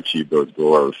achieve those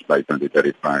goals by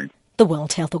 2035. The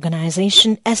World Health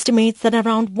Organization estimates that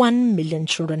around 1 million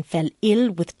children fell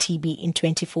ill with TB in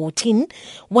 2014,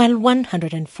 while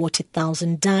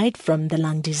 140,000 died from the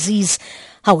lung disease.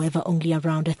 However, only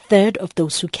around a third of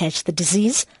those who catch the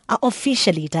disease are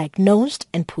officially diagnosed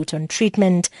and put on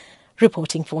treatment.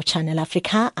 Reporting for Channel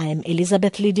Africa, I am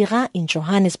Elizabeth Lidira in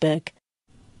Johannesburg.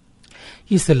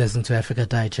 You still listen to Africa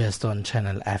Digest on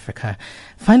Channel Africa.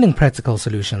 Finding practical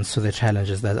solutions to the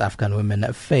challenges that Afghan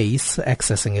women face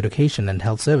accessing education and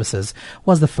health services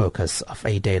was the focus of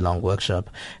a day-long workshop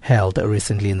held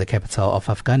recently in the capital of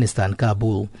Afghanistan,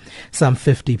 Kabul. Some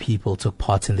 50 people took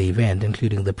part in the event,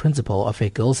 including the principal of a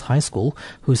girls' high school,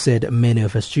 who said many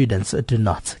of her students do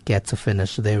not get to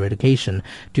finish their education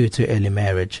due to early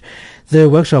marriage. The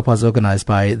workshop was organized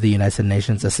by the United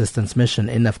Nations Assistance Mission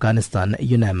in Afghanistan,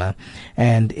 UNAMA,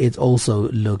 and it also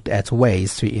looked at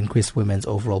ways to increase women's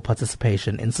overall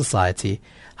participation in society.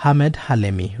 Hamed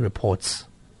Halemi reports.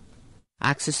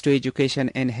 Access to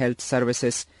education and health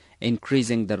services,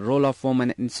 increasing the role of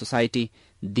women in society,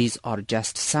 these are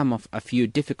just some of a few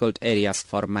difficult areas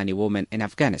for many women in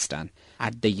Afghanistan.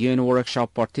 At the UN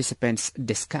workshop, participants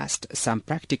discussed some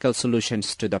practical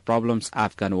solutions to the problems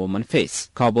Afghan women face.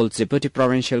 Kabul's Deputy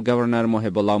Provincial Governor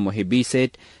Mohibullah Mohibi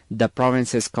said the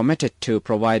province is committed to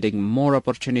providing more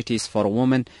opportunities for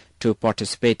women to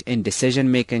participate in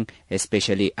decision-making,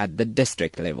 especially at the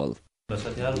district level.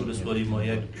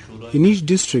 In each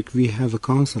district, we have a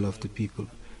council of the people,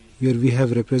 where we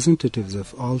have representatives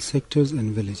of all sectors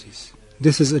and villages.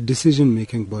 This is a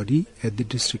decision-making body at the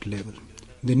district level.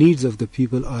 The needs of the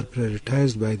people are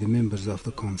prioritized by the members of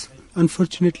the council.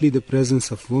 Unfortunately, the presence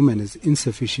of women is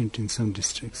insufficient in some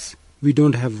districts. We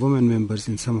don't have women members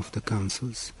in some of the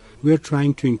councils. We are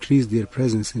trying to increase their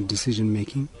presence in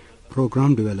decision-making,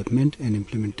 program development and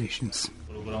implementations.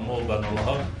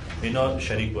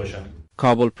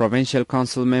 Kabul Provincial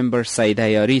Council member Saida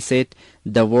Yari said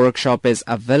the workshop is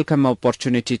a welcome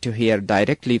opportunity to hear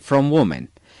directly from women,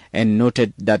 and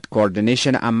noted that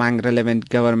coordination among relevant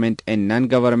government and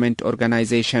non-government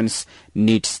organizations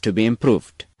needs to be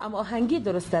improved.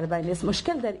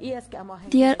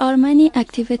 There are many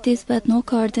activities but no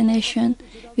coordination.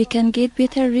 We can get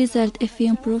better results if we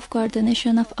improve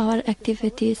coordination of our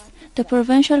activities. The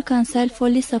Provincial Council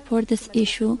fully supports this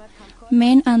issue.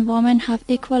 Men and women have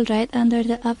equal rights under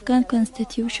the Afghan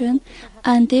Constitution,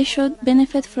 and they should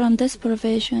benefit from this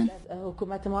provision.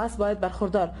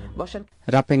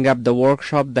 Wrapping up the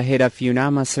workshop, the head of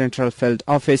UNAMA Central Field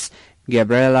Office,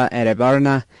 Gabriela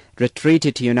Erebarna,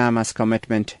 reiterated UNAMA's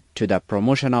commitment to the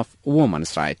promotion of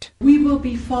women's rights. We will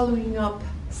be following up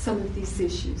some of these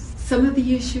issues. Some of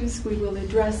the issues we will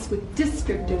address with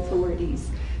district authorities,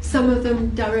 some of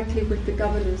them directly with the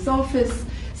governor's office,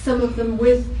 some of them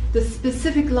with the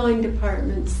specific line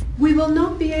departments. We will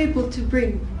not be able to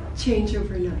bring change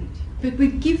overnight, but we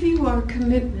give you our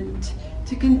commitment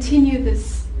to continue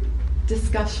this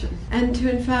discussion and to,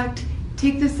 in fact,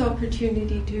 take this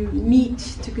opportunity to meet,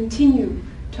 to continue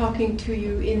talking to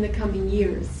you in the coming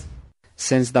years.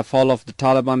 Since the fall of the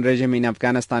Taliban regime in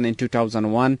Afghanistan in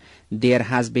 2001, there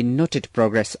has been noted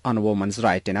progress on women's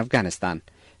rights in Afghanistan,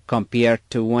 compared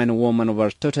to when women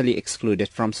were totally excluded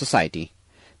from society.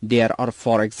 There are,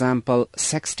 for example,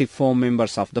 64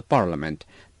 members of the parliament.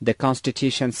 The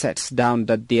constitution sets down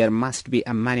that there must be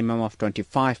a minimum of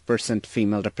 25%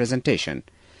 female representation.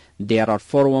 There are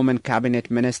 4 women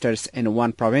cabinet ministers and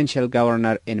 1 provincial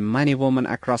governor, and many women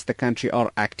across the country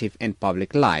are active in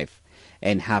public life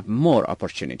and have more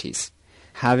opportunities.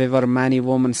 However, many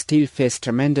women still face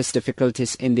tremendous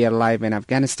difficulties in their life in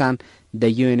Afghanistan.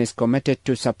 The UN is committed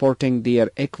to supporting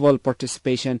their equal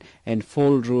participation and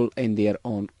full rule in their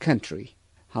own country.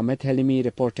 Hamid Halimi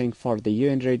reporting for the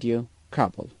UN Radio,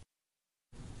 Kabul.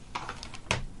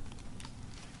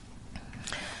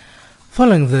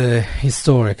 Following the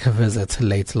historic visit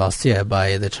late last year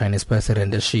by the Chinese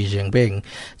President Xi Jinping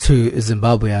to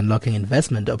Zimbabwe, unlocking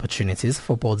investment opportunities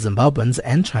for both Zimbabweans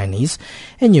and Chinese,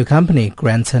 a new company,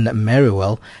 Granton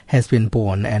Merriwell, has been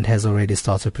born and has already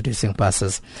started producing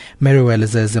buses. Merriwell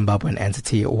is a Zimbabwean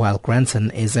entity, while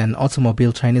Granton is an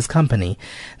automobile Chinese company.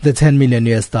 The $10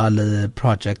 million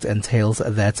project entails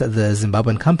that the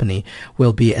Zimbabwean company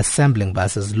will be assembling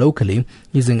buses locally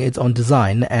using its own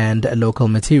design and local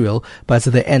material, but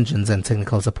the engines and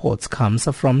technical support comes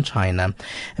from China.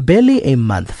 Barely a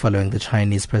month following the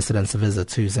Chinese president's visit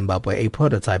to Zimbabwe, a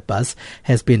prototype bus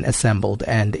has been assembled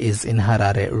and is in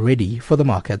Harare ready for the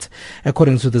market.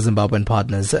 According to the Zimbabwean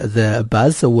partners, the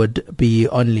bus would be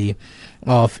the only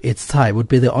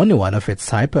one of its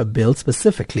type built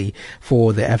specifically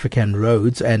for the African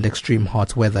roads and extreme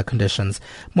hot weather conditions.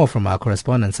 More from our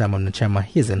correspondent Simon Nchema.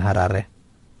 He's in Harare.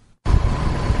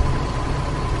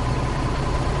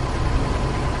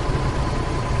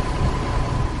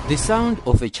 The sound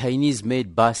of a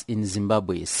Chinese-made bus in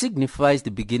Zimbabwe signifies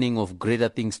the beginning of greater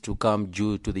things to come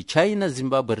due to the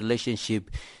China-Zimbabwe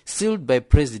relationship sealed by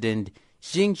President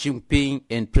Xi Jinping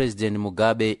and President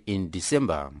Mugabe in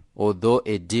December. Although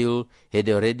a deal had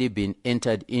already been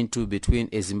entered into between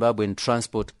a Zimbabwean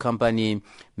transport company,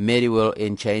 Merriwell,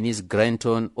 and Chinese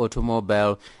Granton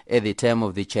Automobile at the time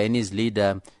of the Chinese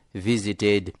leader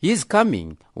visited, his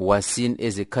coming was seen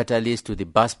as a catalyst to the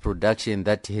bus production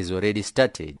that has already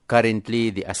started.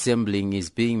 Currently, the assembling is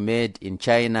being made in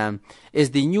China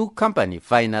as the new company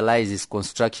finalizes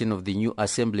construction of the new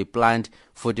assembly plant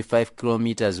 45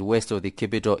 kilometers west of the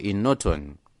capital in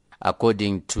Norton.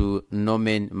 According to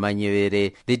Norman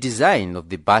Manyevere, the design of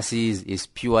the buses is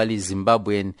purely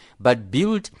Zimbabwean but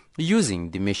built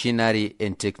using the machinery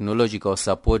and technological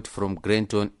support from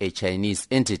Granton, a Chinese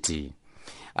entity.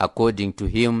 According to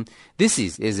him, this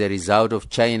is as a result of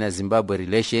China-Zimbabwe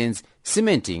relations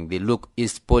cementing the Look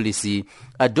East policy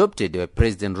adopted by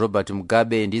President Robert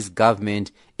Mugabe and his government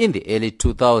in the early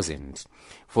 2000s.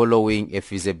 Following a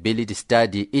feasibility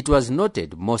study, it was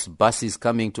noted most buses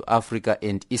coming to Africa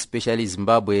and especially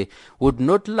Zimbabwe would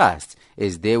not last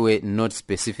as they were not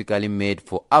specifically made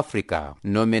for Africa.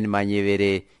 Norman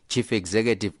Manyevere, Chief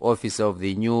Executive Officer of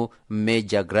the new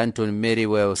major Granton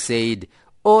Merriwell, said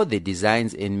all the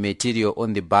designs and material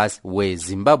on the bus were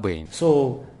Zimbabwean.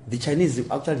 So the Chinese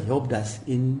actually helped us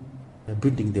in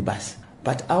building the bus.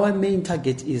 But our main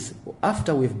target is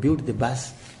after we've built the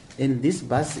bus, and this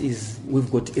bus we've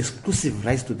got exclusive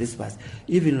rights to this bus.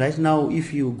 Even right now,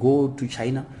 if you go to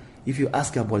China, if you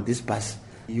ask about this bus,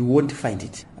 you won't find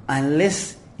it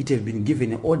unless it has been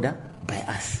given an order by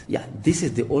us. Yeah, this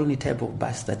is the only type of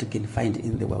bus that you can find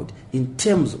in the world in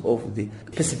terms of the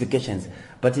specifications.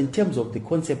 But in terms of the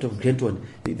concept of Granton,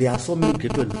 there are so many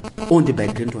Granton owned by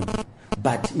Granton.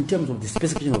 But in terms of the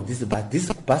specification of this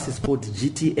bus is called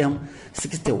GTM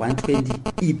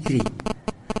 6120E3.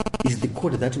 Is the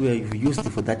code that we have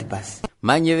used for that bus.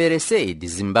 Manyevere said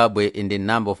Zimbabwe and a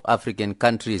number of African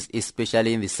countries,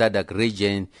 especially in the SADC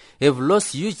region, have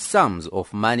lost huge sums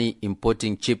of money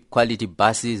importing cheap quality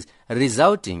buses,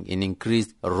 resulting in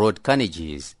increased road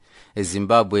carnages.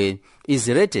 Zimbabwe is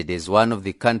rated as one of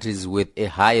the countries with a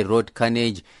high road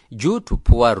carnage due to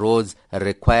poor roads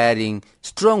requiring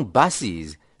strong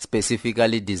buses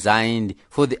specifically designed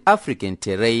for the African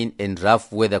terrain and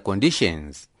rough weather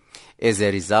conditions. As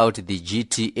a result, the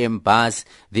GTM bus,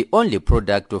 the only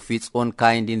product of its own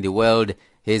kind in the world,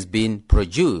 has been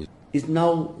produced. It's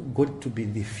now got to be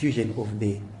the fusion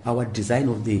of our design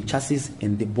of the chassis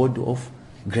and the body of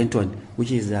Granton,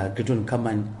 which is Granton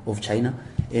Command of China,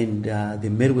 and the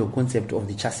Merriwell concept of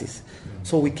the chassis.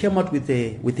 So we came out with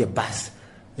a bus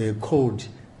called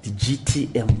the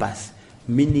GTM bus,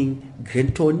 meaning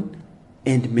Granton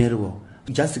and Merriwell.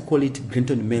 Just call it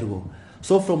Granton Merriwell.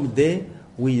 So from there,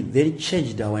 we then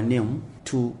changed our name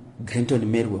to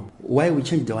Granton Merwe. Why we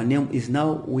changed our name is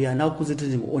now we are now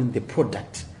concentrating on the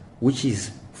product, which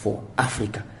is for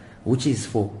Africa, which is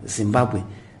for Zimbabwe,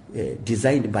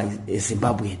 designed by a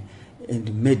Zimbabwean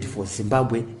and made for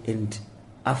Zimbabwe and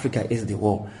Africa as the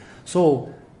whole.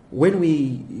 So when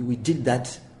we did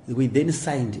that, we then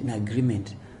signed an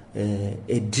agreement,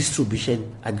 a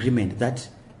distribution agreement that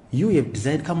you have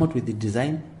designed, come out with the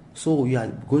design, so you are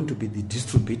going to be the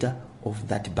distributor of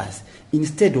that bus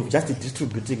instead of just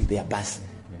distributing their bus.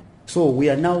 So we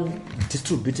are now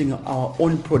distributing our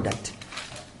own product.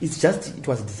 It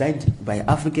was designed by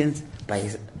Africans, by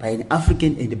an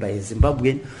African and by a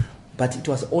Zimbabwean, but it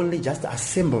was only just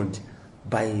assembled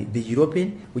by the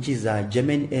European, which is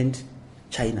German and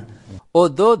China.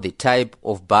 Although the type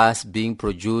of bus being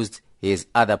produced has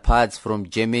other parts from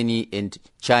Germany and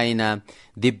China,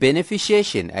 the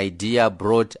beneficiation idea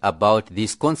brought about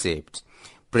this concept.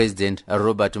 President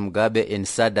Robert Mugabe and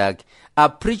SADC are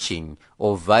preaching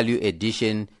of value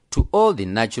addition to all the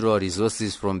natural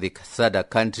resources from the SADC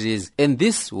countries, and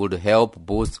this would help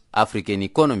boost African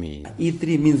economy.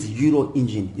 E3 means Euro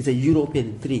engine. It's a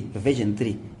European 3, version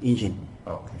 3 engine.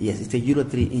 Okay. Yes, it's a Euro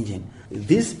 3 engine.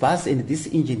 This bus and this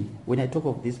engine, when I talk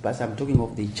of this bus, I'm talking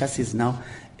of the chassis now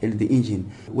and the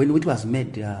engine. When it was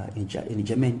made in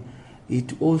Germany,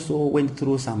 it also went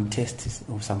through some tests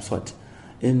of some sort.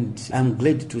 And I'm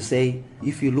glad to say,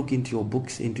 if you look into your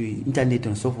books, into internet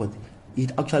and so forth,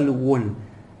 it actually won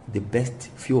the best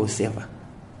fuel saver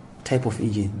type of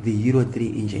engine, the Euro 3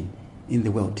 engine in the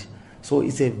world. So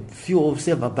it's a fuel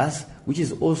saver bus, which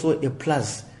is also a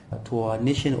plus to our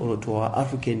nation or to our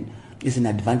African, is an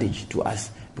advantage to us,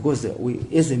 because we,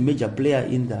 as a major player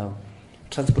in the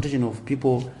transportation of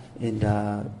people and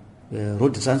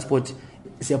road transport,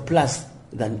 it's a plus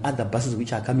than other buses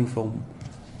which are coming from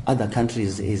other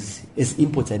countries as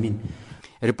imports,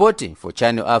 Reporting for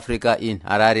Channel Africa in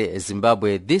Harare,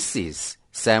 Zimbabwe, this is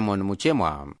Simon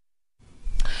Muchemwa.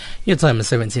 Your time is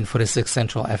 17:46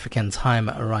 Central African Time,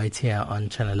 right here on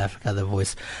Channel Africa, the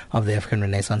voice of the African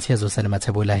Renaissance. Here's Osani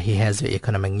Matebula. He has your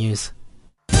economic news.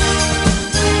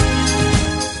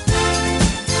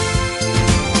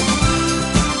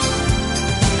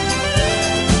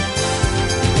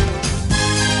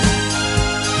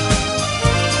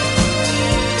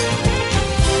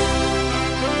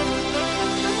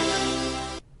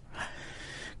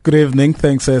 Good evening.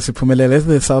 Thanks, Siphumelele.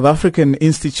 The South African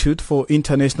Institute for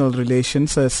International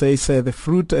Relations says the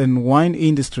fruit and wine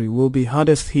industry will be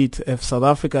hardest hit if South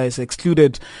Africa is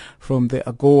excluded from the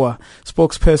AGOA.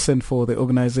 Spokesperson for the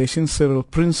organization, Cyril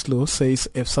Prinsloo, says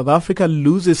if South Africa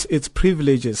loses its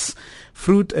privileges,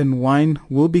 fruit and wine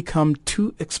will become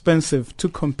too expensive to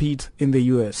compete in the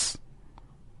U.S.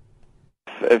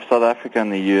 If South Africa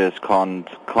and the U.S. can't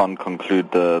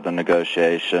conclude the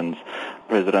negotiations,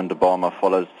 President Obama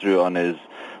follows through on his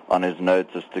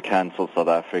notice to cancel South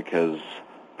Africa's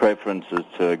preferences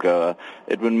to AGOA,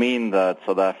 it would mean that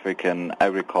South African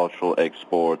agricultural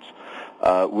exports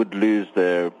would lose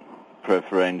their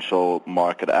preferential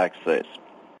market access.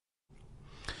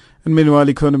 And meanwhile,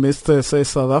 economists say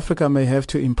South Africa may have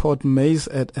to import maize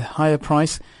at a higher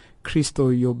price. Christo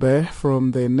Yobe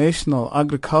from the National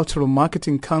Agricultural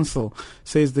Marketing Council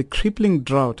says the crippling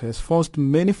drought has forced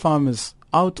many farmers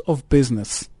out of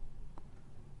business.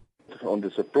 On the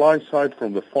supply side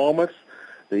from the farmers,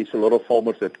 there is a lot of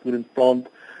farmers that couldn't plant.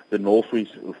 The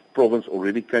Northwest province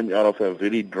already came out of a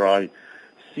very dry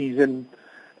season,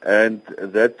 and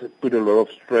that put a lot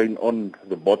of strain on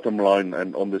the bottom line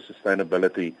and on the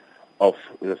sustainability of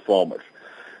the farmers.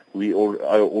 I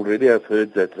already have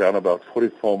heard that around about 40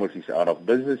 farmers is out of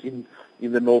business in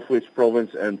the Northwest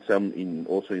province and some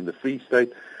also in the Free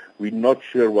State. We're not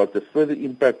sure what the further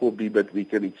impact will be, but we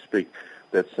can expect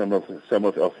that some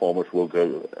of our farmers will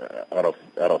go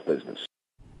out of business.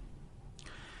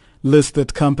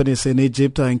 Listed companies in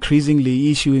Egypt are increasingly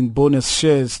issuing bonus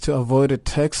shares to avoid a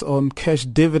tax on cash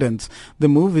dividends. The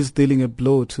move is dealing a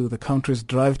blow to the country's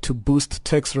drive to boost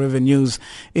tax revenues.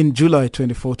 In July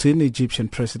 2014, Egyptian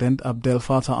President Abdel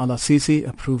Fattah al-Sisi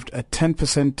approved a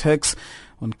 10% tax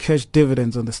on cash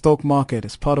dividends on the stock market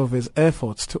as part of his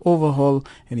efforts to overhaul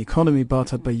an economy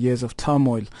battered by years of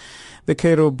turmoil. The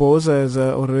Cairo bourse has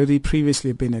already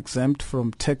previously been exempt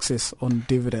from taxes on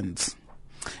dividends.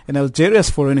 And Algeria's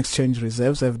foreign exchange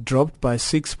reserves have dropped by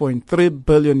 $6.3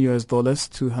 billion to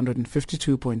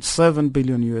 $152.7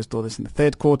 billion in the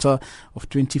third quarter of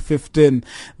 2015.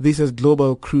 This as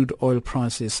global crude oil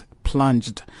prices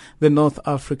plunged. The North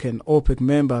African OPEC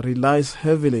member relies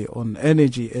heavily on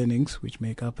energy earnings, which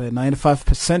make up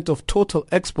 95% of total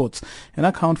exports and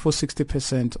account for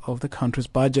 60% of the country's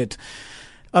budget.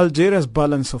 Algeria's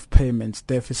balance of payments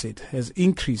deficit has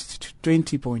increased to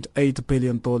 $20.8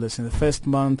 billion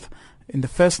in the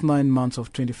first 9 months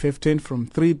of 2015 from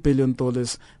 $3 billion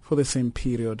for the same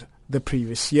period the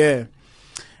previous year.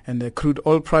 And the crude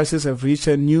oil prices have reached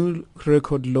a new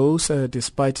record lows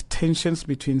despite tensions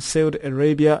between Saudi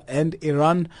Arabia and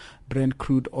Iran. Brent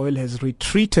crude oil has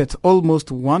retreated almost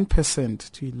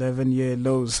 1% to 11-year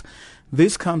lows.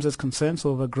 This comes as concerns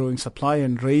over growing supply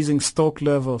and raising stock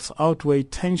levels outweigh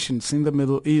tensions in the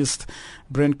Middle East.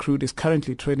 Brent crude is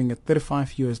currently trading at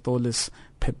 $35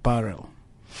 per barrel.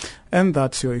 And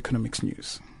that's your economics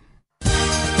news.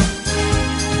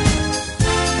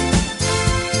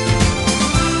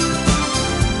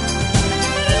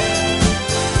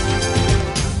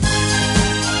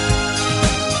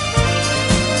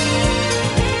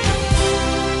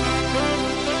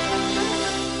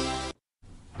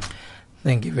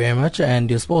 Thank you very much.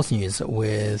 And your sports news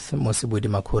with Mosibudi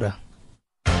Makura.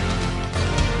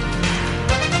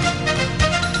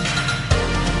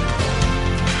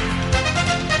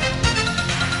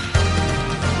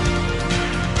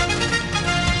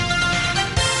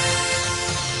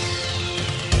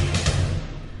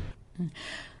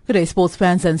 Good day, sports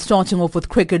fans, and starting off with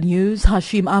cricket news,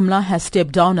 Hashim Amla has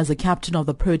stepped down as a captain of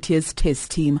the Proteas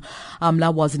Test team.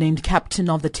 Amla was named captain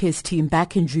of the Test team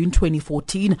back in June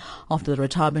 2014 after the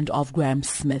retirement of Graham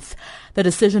Smith. The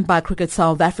decision by Cricket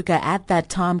South Africa at that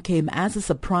time came as a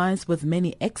surprise, with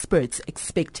many experts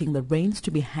expecting the reins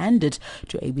to be handed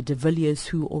to A.B. de Villiers,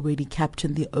 who already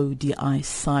captained the ODI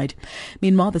side.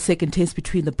 Meanwhile, the second test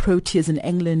between the Proteas and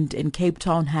England in Cape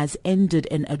Town has ended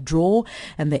in a draw,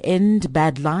 and the end,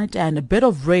 bad light and a bit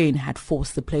of rain had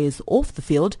forced the players off the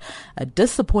field. A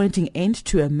disappointing end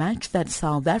to a match that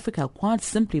South Africa quite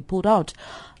simply pulled out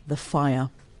the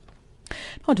fire.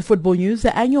 On to football news.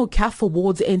 The annual CAF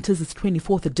Awards enters its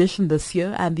 24th edition this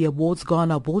year, and the awards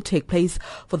gala will take place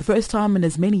for the first time in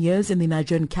as many years in the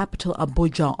Nigerian capital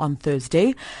Abuja on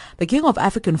Thursday. The King of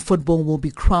African Football will be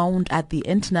crowned at the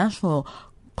International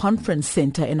Conference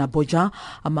Center in Abuja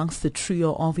amongst the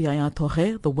trio of Yaya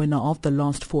Touré, the winner of the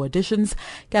last 4 editions,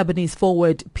 Gabonese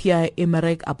forward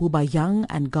Pierre-Emerick Aubameyang,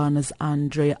 and Ghana's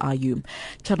Andre Ayew.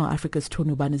 Channel Africa's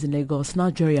Tony Ban is in Lagos,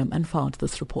 Nigeria, and found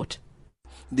this report.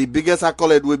 The biggest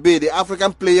accolade will be the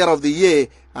African Player of the Year,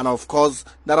 and of course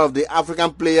that of the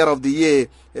African Player of the Year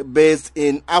based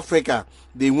in Africa.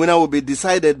 The winner will be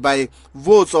decided by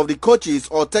votes of the coaches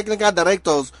or technical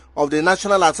directors of the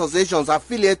national associations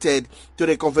affiliated to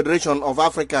the Confederation of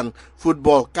African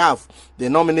Football, CAF. The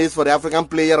nominees for the African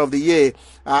Player of the Year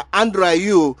are Andre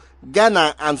Ayew,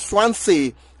 Ghana, and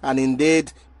Swansea, and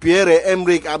indeed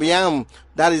Pierre-Emerick Aubameyang,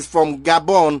 that is from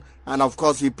Gabon, and of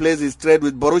course he plays his trade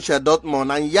with Borussia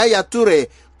Dortmund, and Yaya Touré,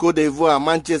 Côte d'Ivoire,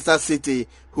 Manchester City,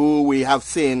 who we have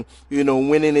seen,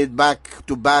 winning it back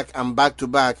to back and back to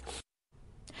back.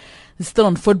 Still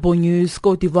on football news,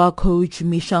 Côte d'Ivoire coach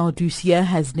Michel Ducier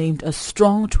has named a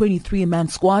strong 23-man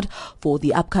squad for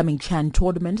the upcoming CHAN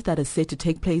tournament that is set to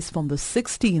take place from the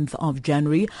 16th of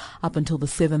January up until the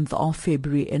 7th of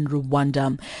February in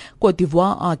Rwanda. Côte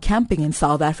d'Ivoire are camping in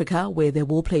South Africa, where they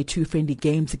will play 2 friendly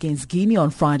games against Guinea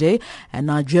on Friday and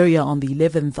Nigeria on the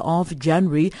 11th of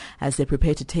January as they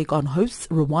prepare to take on hosts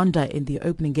Rwanda in the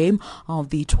opening game of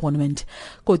the tournament.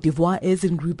 Côte d'Ivoire is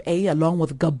in Group A along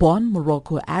with Gabon,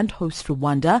 Morocco, and host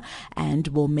Rwanda, and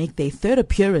will make their 3rd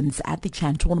appearance at the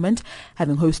CHAN tournament,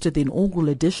 having hosted the inaugural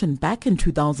edition back in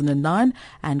 2009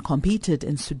 and competed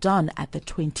in Sudan at the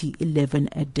 2011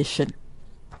 edition.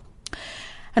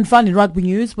 And finally, rugby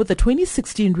news. With the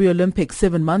 2016 Rio Olympics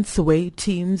 7 months away,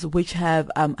 teams which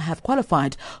have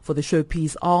qualified for the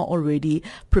showpiece are already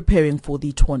preparing for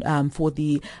the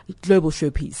global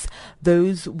showpiece.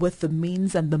 Those with the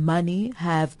means and the money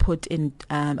have put in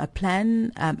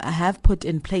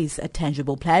place a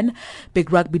tangible plan.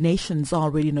 Big rugby nations are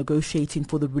already negotiating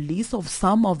for the release of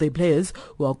some of their players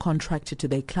who are contracted to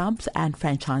their clubs and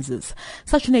franchises.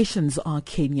 Such nations are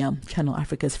Kenya. Channel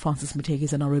Africa's Francis Muteke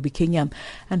is in Nairobi, Kenya,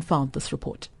 and found this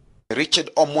report.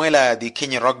 Richard Omwela, the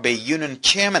Kenya Rugby Union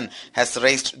chairman, has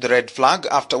raised the red flag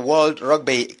after World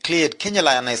Rugby cleared Kenya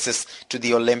Lionesses to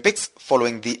the Olympics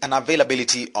following the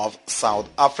unavailability of South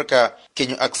Africa.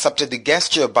 Kenya accepted the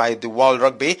gesture by the World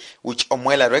Rugby, which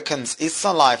Omwela reckons is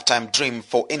a lifetime dream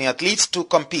for any athlete to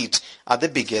compete at the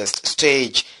biggest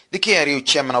stage. The KRU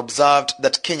chairman observed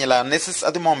that Kenya Lionesses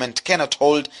at the moment cannot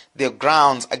hold their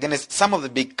grounds against some of the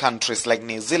big countries like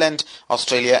New Zealand,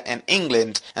 Australia and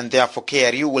England, and therefore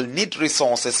KRU will need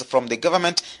resources from the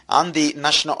government and the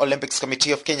National Olympics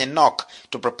Committee of Kenya NOC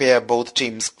to prepare both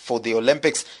teams for the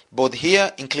Olympics. Both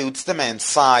here includes the men's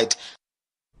side.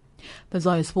 Those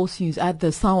are your sports news at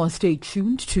this hour. Stay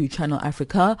tuned to Channel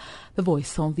Africa, the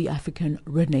voice of the African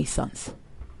Renaissance.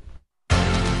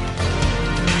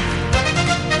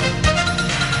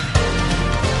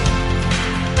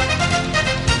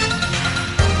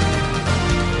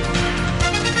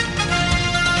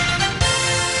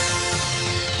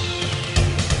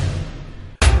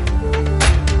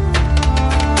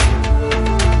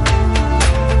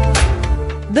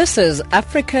 This is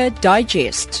Africa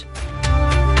Digest.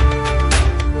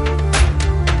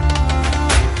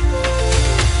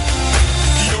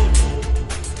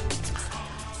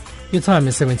 Your time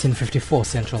is 17:54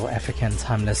 Central African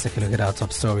time. Let's take a look at our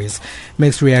top stories.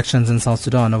 Mixed reactions in South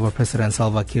Sudan over President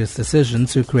Salva Kiir's decision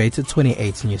to create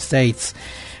 28 new states.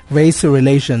 Race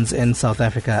relations in South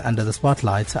Africa under the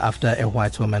spotlight after a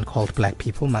white woman called black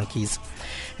people monkeys.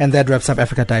 And that wraps up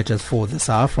Africa Digest for this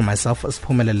hour. From myself,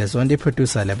 Siphumelele Zondi,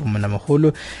 producer Lebo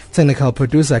Munamahulu, technical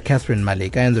producer Catherine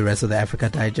Malika, and the rest of the Africa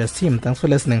Digest team. Thanks for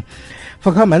listening.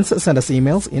 For comments, send us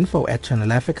emails,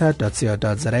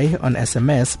 info@channelafrica.co.za, on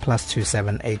SMS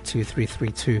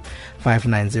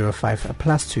 +27823325905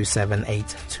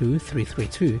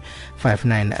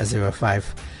 +27823325905,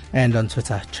 and on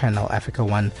Twitter, Channel Africa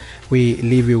 1. We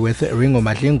leave you with Ringo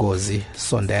Madlingozi,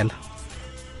 Sondela.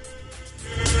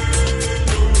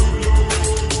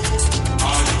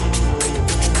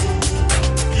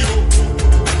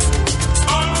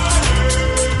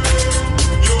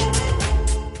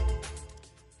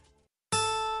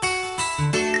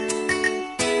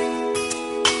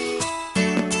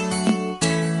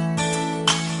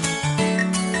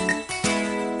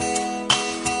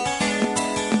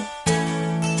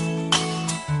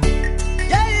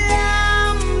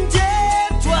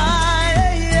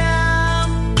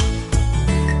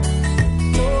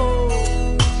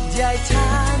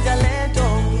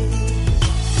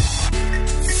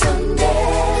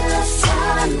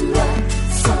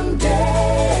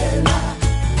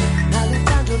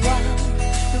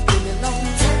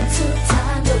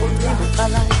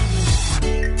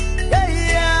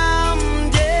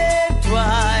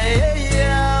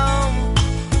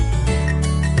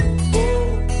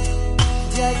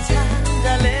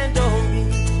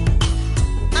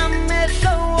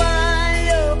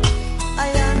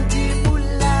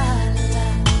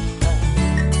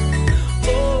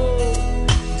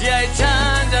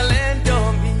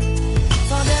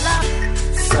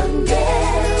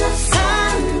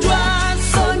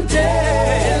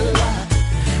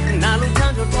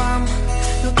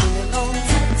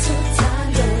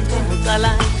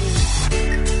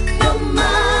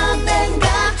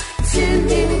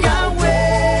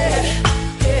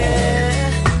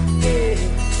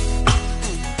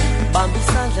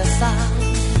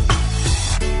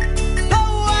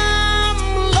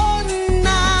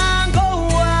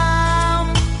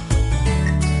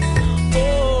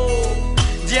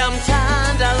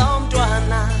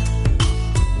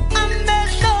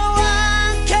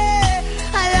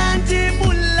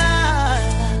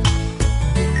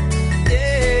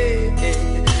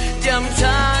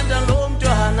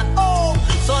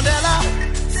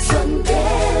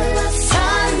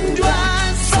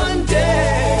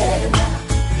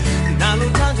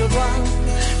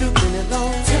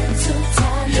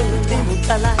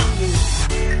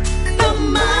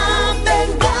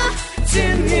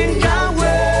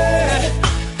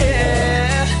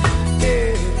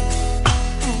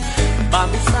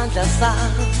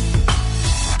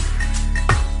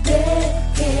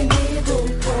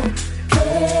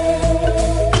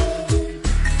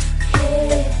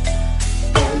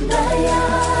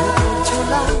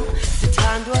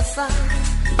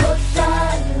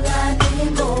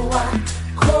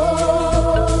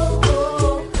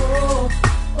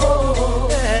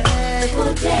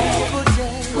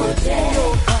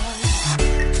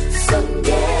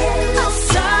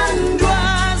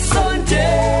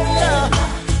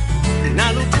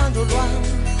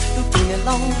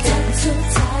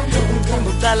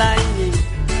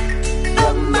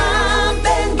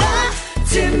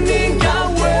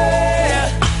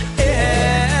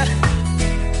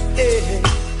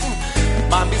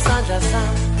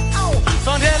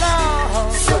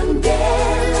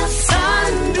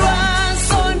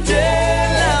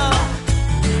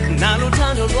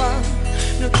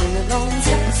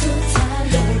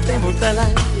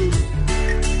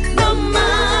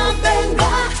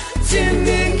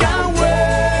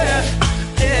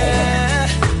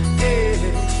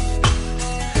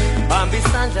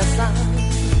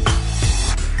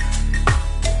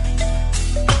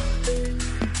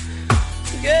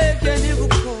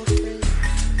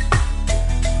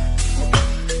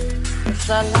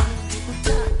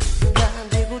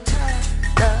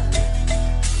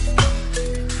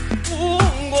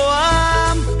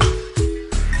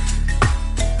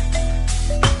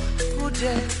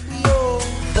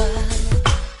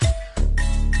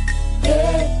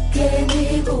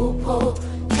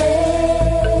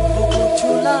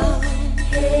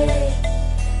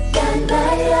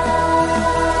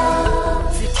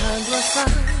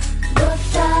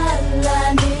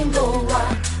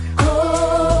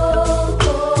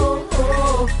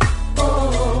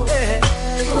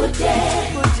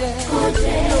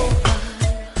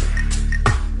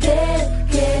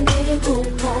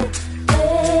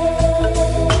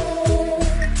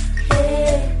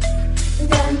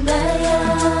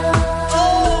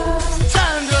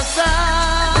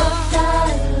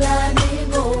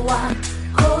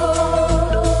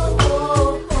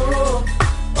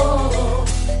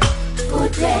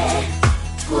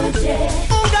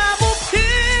 J.